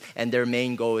Jesus, and their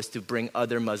main goal is to bring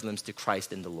other Muslims to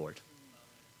Christ in the Lord.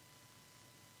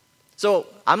 So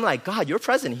I'm like, God, you're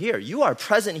present here. You are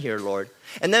present here, Lord.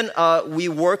 And then we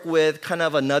work with kind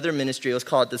of another ministry. It was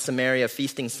called the Samaria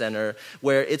Feasting Center,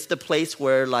 where it's the place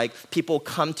where like people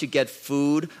come to get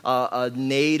food,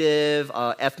 native,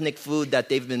 ethnic food that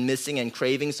they've been missing and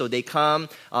craving. So they come,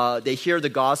 they hear the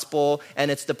gospel,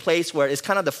 and it's the place where it's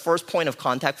kind of the first point of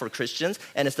contact for Christians,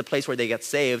 and it's the place where they get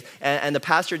saved. And the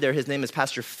pastor there, his name is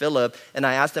Pastor Philip, and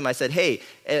I asked him, I said, hey,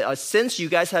 since you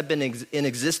guys have been in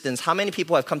existence, how many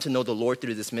people have come to know the Lord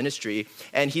through this ministry?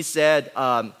 And he said,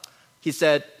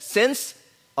 since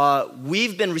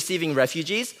we've been receiving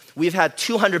refugees, we've had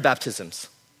 200 baptisms.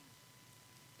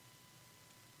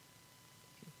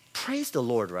 Praise the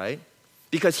Lord, right?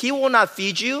 Because he will not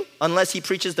feed you unless he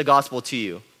preaches the gospel to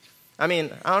you. I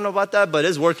mean, I don't know about that, but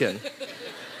it's working.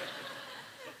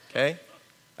 Okay?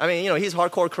 I mean, he's a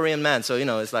hardcore Korean man, so,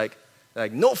 it's like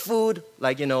no food,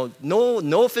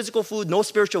 no physical food, no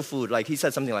spiritual food. Like he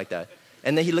said something like that.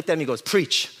 And then he looked at me and goes,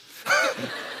 preach.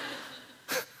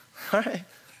 All right.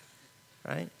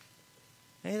 Right?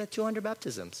 And he had 200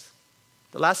 baptisms.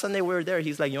 The last Sunday we were there,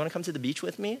 he's like, you want to come to the beach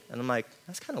with me? And I'm like,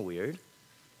 that's kind of weird. And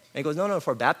he goes, no,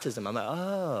 for baptism. I'm like,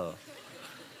 oh.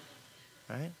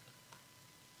 Right?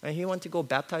 And he went to go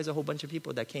baptize a whole bunch of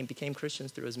people that became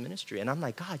Christians through his ministry. And I'm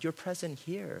like, God, you're present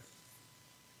here.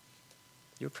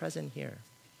 You're present here.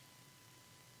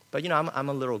 But, I'm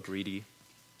a little greedy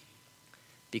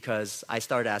because I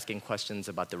started asking questions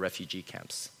about the refugee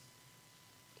camps.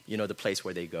 The place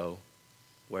where they go,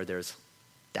 where there's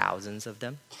thousands of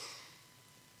them.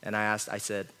 And I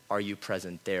said, are you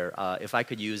present there? If I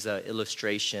could use an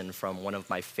illustration from one of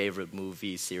my favorite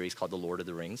movie series called The Lord of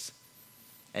the Rings.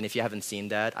 And if you haven't seen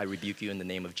that, I rebuke you in the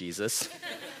name of Jesus.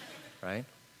 Right?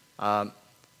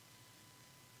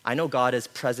 I know God is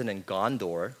present in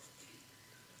Gondor.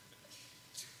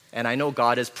 And I know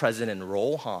God is present in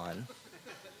Rohan.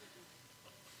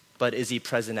 But is he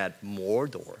present at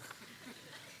Mordor?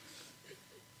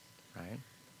 Right?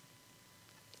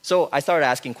 So I started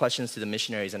asking questions to the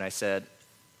missionaries, and I said,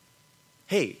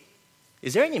 hey,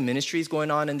 is there any ministries going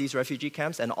on in these refugee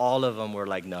camps? And all of them were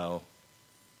like, no,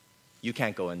 you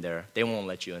can't go in there. They won't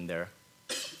let you in there.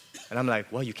 And I'm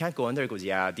like, well, you can't go in there? He goes,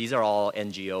 yeah, these are all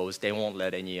NGOs. They won't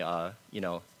let any,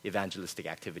 evangelistic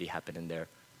activity happen in there.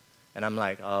 And I'm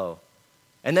like, oh.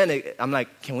 And then I'm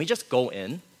like, can we just go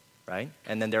in? Right?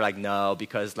 And then they're like, no,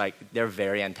 because they're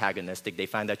very antagonistic. They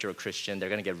find that you're a Christian. They're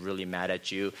going to get really mad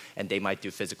at you, and they might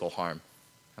do physical harm.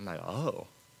 I'm like, oh.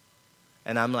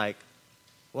 And I'm like,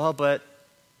 well, but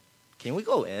can we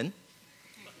go in?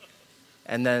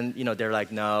 And then, they're like,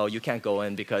 no, you can't go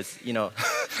in because,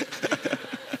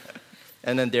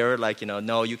 And then they're like,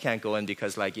 no, you can't go in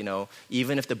because,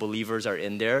 even if the believers are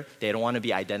in there, they don't want to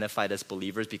be identified as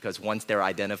believers because once they're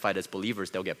identified as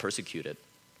believers, they'll get persecuted.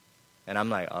 And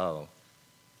I'm like, oh.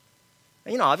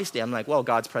 And, obviously, I'm like, well,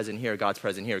 God's present here, God's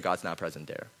present here, God's not present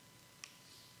there.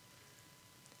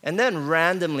 And then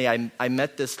randomly, I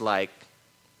met this,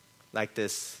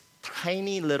 this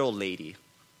tiny little lady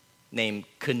named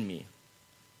Kunmi.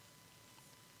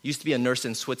 Used to be a nurse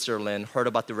in Switzerland, heard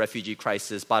about the refugee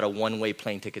crisis, bought a one-way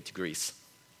plane ticket to Greece.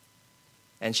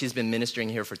 And she's been ministering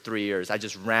here for 3 years. I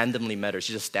just randomly met her.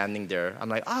 She's just standing there. I'm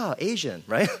like, Asian,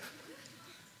 right? I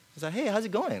was like, hey, how's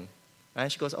it going? And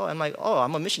she goes, I'm like,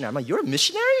 I'm a missionary. I'm like, you're a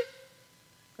missionary?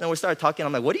 And then we started talking.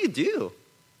 I'm like, what do you do?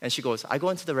 And she goes, I go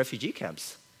into the refugee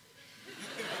camps.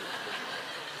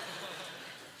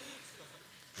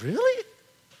 Really?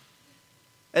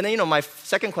 And then, my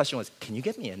second question was, can you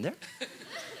get me in there?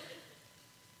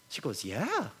 She goes,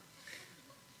 yeah.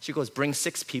 She goes, bring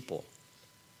 6 people.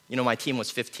 My team was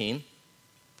 15.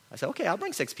 I said, okay, I'll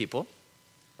bring 6 people,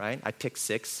 right? I picked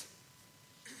 6.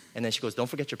 And then she goes, don't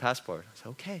forget your passport. I said,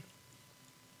 okay.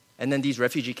 And then these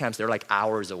refugee camps, they're like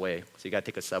hours away. So you got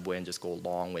to take a subway and just go a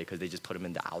long way because they just put them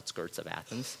in the outskirts of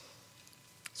Athens.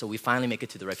 So we finally make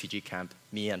it to the refugee camp,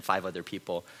 me and 5 other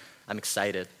people. I'm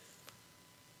excited,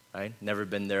 right? Never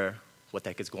been there. What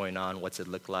the heck is going on? What's it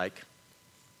look like?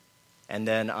 And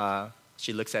then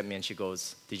she looks at me and she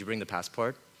goes, did you bring the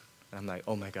passport? And I'm like,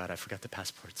 oh my God, I forgot the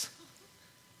passports.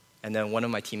 And then one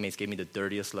of my teammates gave me the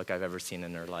dirtiest look I've ever seen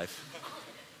in her life.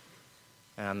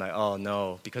 And I'm like, oh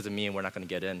no, because of me, we're not going to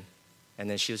get in. And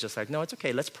then she was just like, no, it's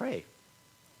okay, let's pray.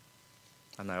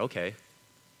 I'm like, okay.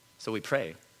 So we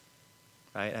pray,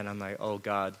 right? And I'm like, oh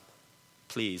God,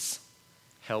 please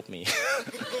help me,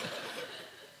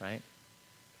 right?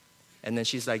 And then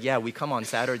she's like, yeah, we come on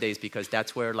Saturdays because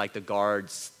that's where the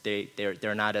guards,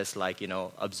 they're not as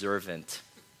observant.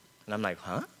 And I'm like,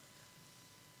 huh?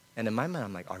 And in my mind,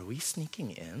 I'm like, are we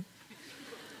sneaking in?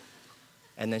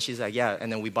 And then she's like, yeah.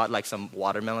 And then we bought some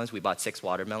watermelons. We bought 6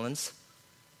 watermelons.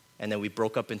 And then we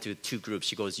broke up into 2 groups.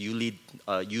 She goes, you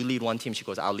lead one team. She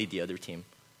goes, I'll lead the other team.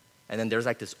 And then there's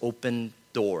like this open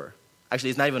door.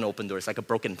 Actually, it's not even an open door. It's like a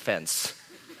broken fence,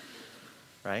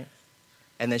 right?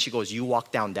 And then she goes, you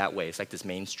walk down that way. It's like this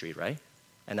main street, right?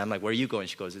 And I'm like, where are you going?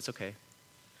 She goes, it's okay.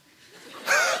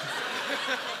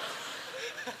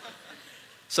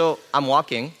 So I'm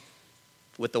walking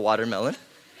with the watermelon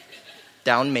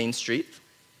down Main Street.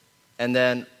 And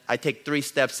then I take 3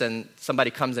 steps and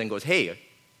somebody comes in and goes, hey,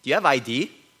 do you have ID?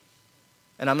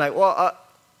 And I'm like, well,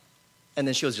 and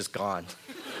then she was just gone.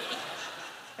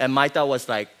 And my thought was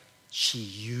like, she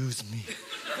used me,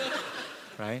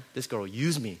 right? This girl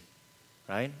used me,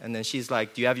 right? And then she's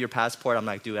like, do you have your passport? I'm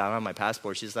like, dude, I don't have my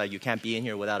passport. She's like, you can't be in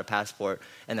here without a passport.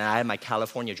 And then I had my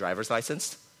California driver's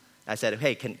license. I said,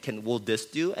 hey, will this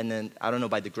do? And then, I don't know,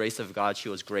 by the grace of God, she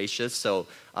was gracious. So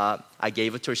I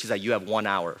gave it to her. She's like, you have 1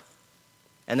 hour.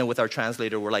 And then with our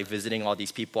translator, we're like visiting all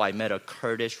these people. I met a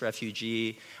Kurdish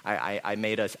refugee. I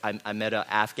met an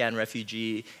Afghan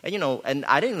refugee. And, and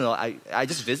I didn't know. I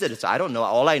just visited. So I don't know.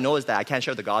 All I know is that I can't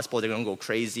share the gospel. They're going to go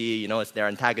crazy. They're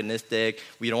antagonistic.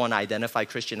 We don't want to identify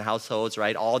Christian households,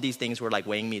 right? All these things were like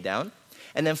weighing me down.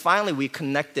 And then finally, we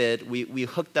connected. We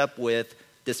hooked up with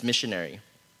this missionary.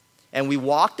 And we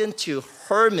walked into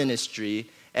her ministry,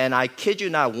 and I kid you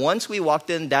not, once we walked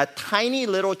in, that tiny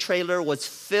little trailer was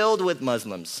filled with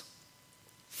Muslims.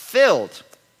 Filled.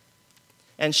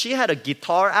 And she had a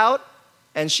guitar out,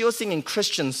 and she was singing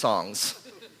Christian songs,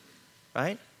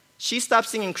 right? She stopped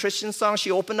singing Christian songs, she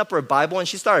opened up her Bible, and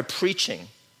she started preaching.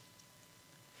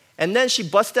 And then she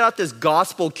busted out this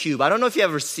gospel cube. I don't know if you've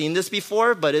ever seen this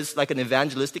before, but it's like an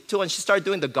evangelistic tool. And she started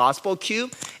doing the gospel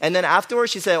cube. And then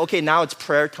afterwards, she said, okay, now it's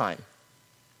prayer time.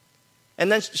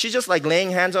 And then she's just like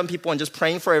laying hands on people and just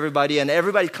praying for everybody. And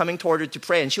everybody coming toward her to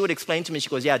pray. And she would explain to me, she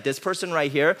goes, yeah, this person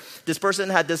right here, this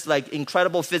person had this like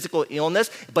incredible physical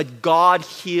illness, but God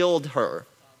healed her.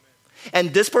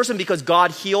 And this person, because God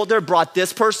healed her, brought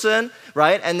this person,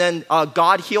 right? And then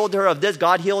God healed her of this,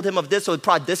 God healed him of this, so it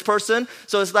brought this person.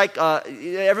 So it's like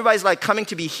everybody's like coming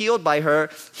to be healed by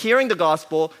her, hearing the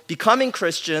gospel, becoming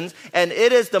Christians, and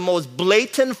it is the most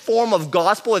blatant form of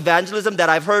gospel evangelism that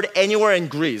I've heard anywhere in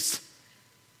Greece.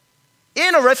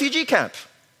 In a refugee camp.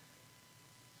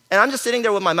 And I'm just sitting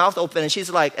there with my mouth open, and she's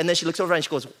like, and then she looks over and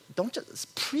she goes, don't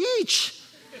just preach.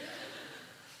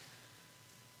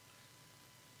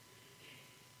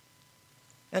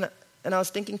 And I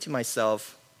was thinking to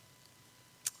myself,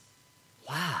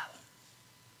 wow,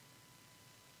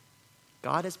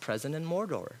 God is present in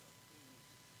Mordor.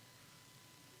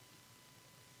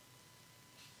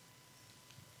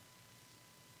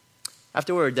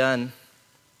 After we were done,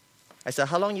 I said,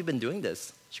 how long have you been doing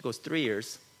this? She goes, 3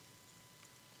 years.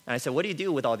 And I said, what do you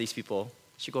do with all these people?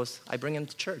 She goes, I bring them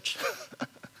to church.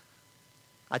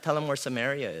 I tell them where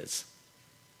Samaria is.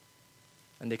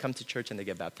 And they come to church and they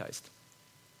get baptized.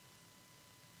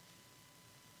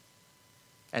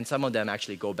 And some of them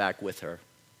actually go back with her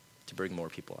to bring more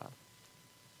people out.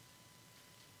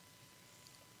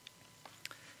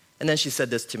 And then she said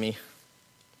this to me.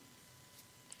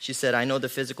 She said, I know the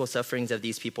physical sufferings of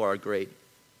these people are great.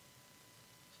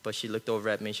 But she looked over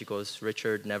at me and she goes,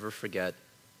 Richard, never forget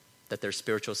that their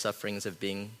spiritual sufferings of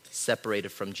being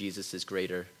separated from Jesus is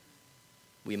greater.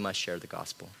 We must share the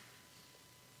gospel.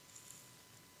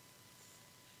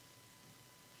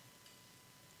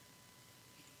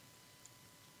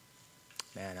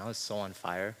 Man, I was so on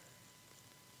fire.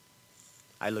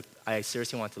 I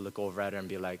seriously want to look over at her and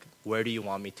be like, where do you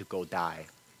want me to go die?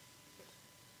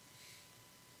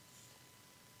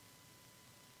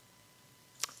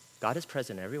 God is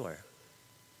present everywhere.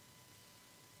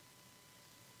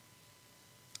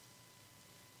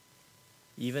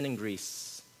 Even in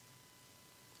Greece,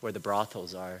 where the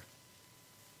brothels are,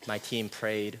 my team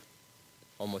prayed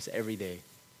almost every day.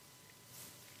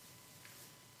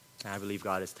 And I believe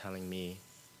God is telling me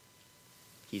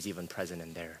He's even present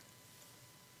in there,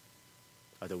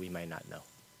 although we might not know.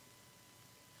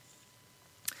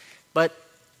 But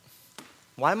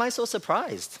why am I so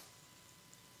surprised?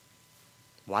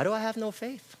 Why do I have no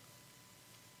faith?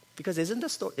 Because isn't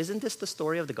this the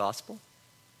story of the gospel?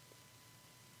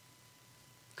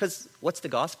 Because what's the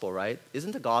gospel, right?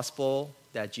 Isn't the gospel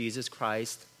that Jesus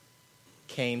Christ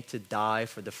came to die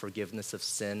for the forgiveness of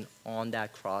sin on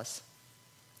that cross?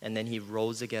 And then He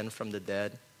rose again from the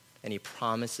dead, and He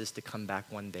promises to come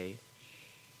back one day.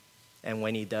 And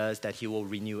when He does, that He will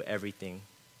renew everything,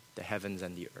 the heavens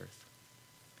and the earth.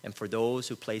 And for those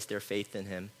who place their faith in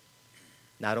Him,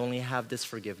 not only have this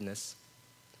forgiveness,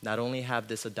 not only have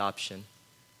this adoption,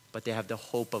 but they have the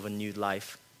hope of a new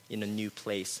life in a new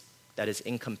place that is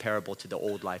incomparable to the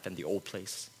old life and the old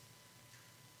place.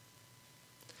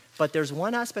 But there's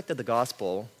one aspect of the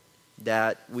gospel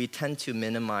that we tend to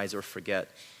minimize or forget,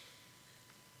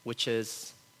 which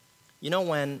is,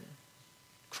 when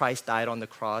Christ died on the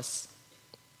cross,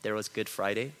 there was Good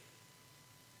Friday.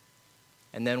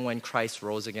 And then when Christ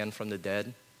rose again from the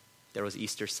dead, there was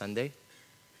Easter Sunday.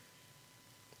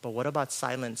 But what about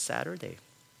Silent Saturday?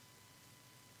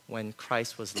 When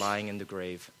Christ was lying in the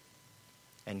grave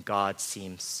and God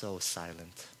seemed so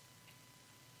silent.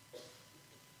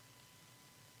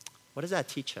 What does that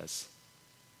teach us?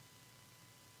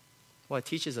 Well, it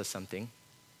teaches us something,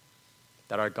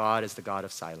 that our God is the God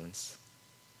of silence.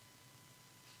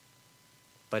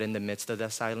 But in the midst of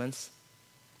that silence,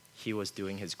 he was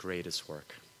doing his greatest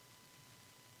work.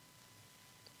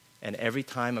 And every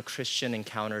time a Christian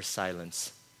encounters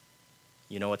silence,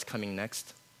 you know what's coming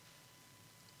next?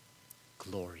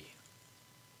 Glory.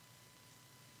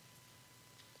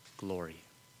 Glory.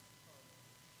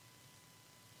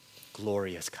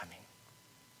 Glory is coming.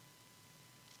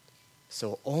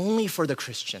 So only for the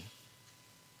Christian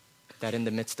that in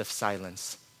the midst of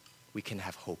silence, we can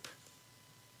have hope.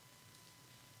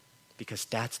 Because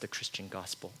that's the Christian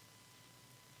gospel.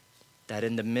 That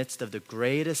in the midst of the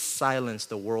greatest silence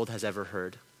the world has ever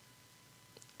heard,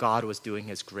 God was doing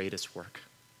his greatest work.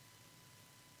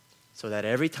 So that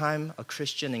every time a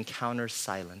Christian encounters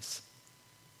silence,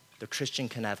 the Christian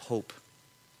can have hope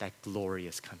that glory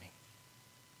is coming.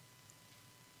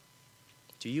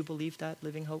 Do you believe that,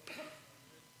 Living Hope?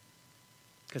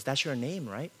 Because that's your name,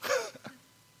 right?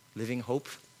 Living Hope.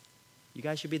 You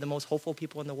guys should be the most hopeful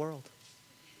people in the world.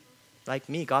 Like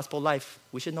me, Gospel Life.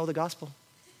 We should know the gospel.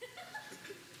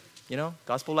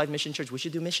 Gospel Life Mission Church, we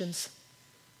should do missions.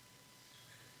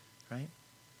 Right?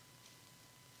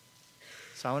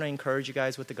 So I want to encourage you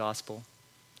guys with the gospel,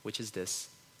 which is this.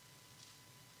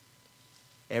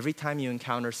 Every time you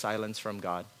encounter silence from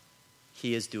God,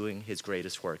 he is doing his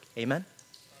greatest work. Amen?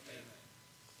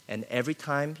 And every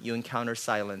time you encounter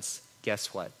silence,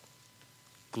 guess what?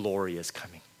 Glory is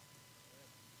coming.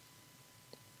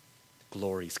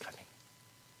 Glory is coming.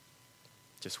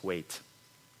 Just wait,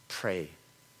 pray,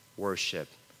 worship,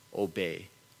 obey,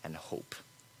 and hope.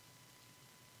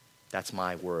 That's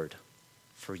my word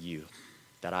for you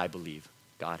that I believe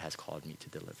God has called me to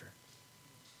deliver.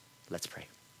 Let's pray.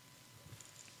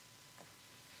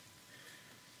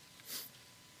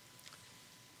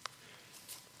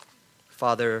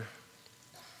 Father,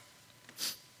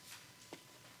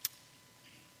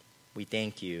 we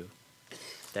thank you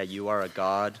that you are a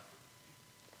God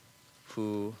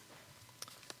who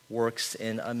works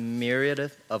in a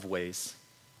myriad of ways.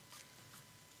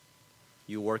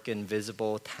 You work in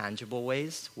visible, tangible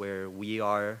ways where we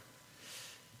are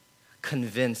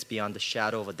convinced beyond the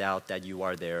shadow of a doubt that you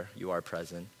are there, you are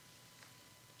present.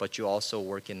 But you also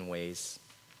work in ways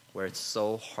where it's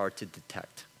so hard to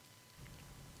detect.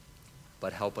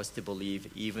 But help us to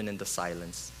believe, even in the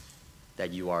silence,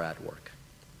 that you are at work.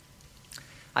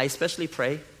 I especially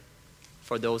pray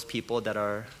for those people that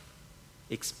are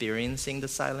experiencing the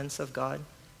silence of God,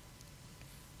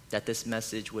 that this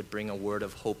message would bring a word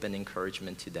of hope and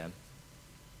encouragement to them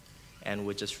and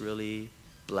would just really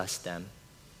bless them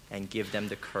and give them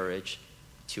the courage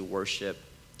to worship,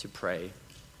 to pray,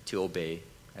 to obey,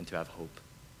 and to have hope.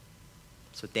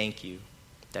 So thank you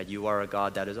that you are a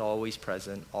God that is always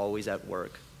present, always at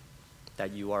work,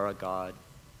 that you are a God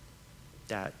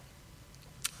that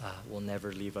will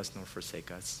never leave us nor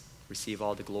forsake us. Receive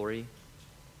all the glory,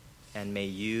 and may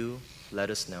you let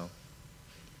us know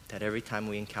that every time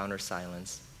we encounter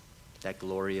silence, that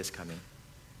glory is coming,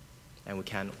 and we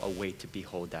can't wait to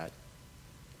behold that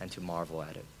and to marvel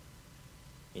at it.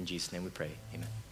 In Jesus' name we pray, amen.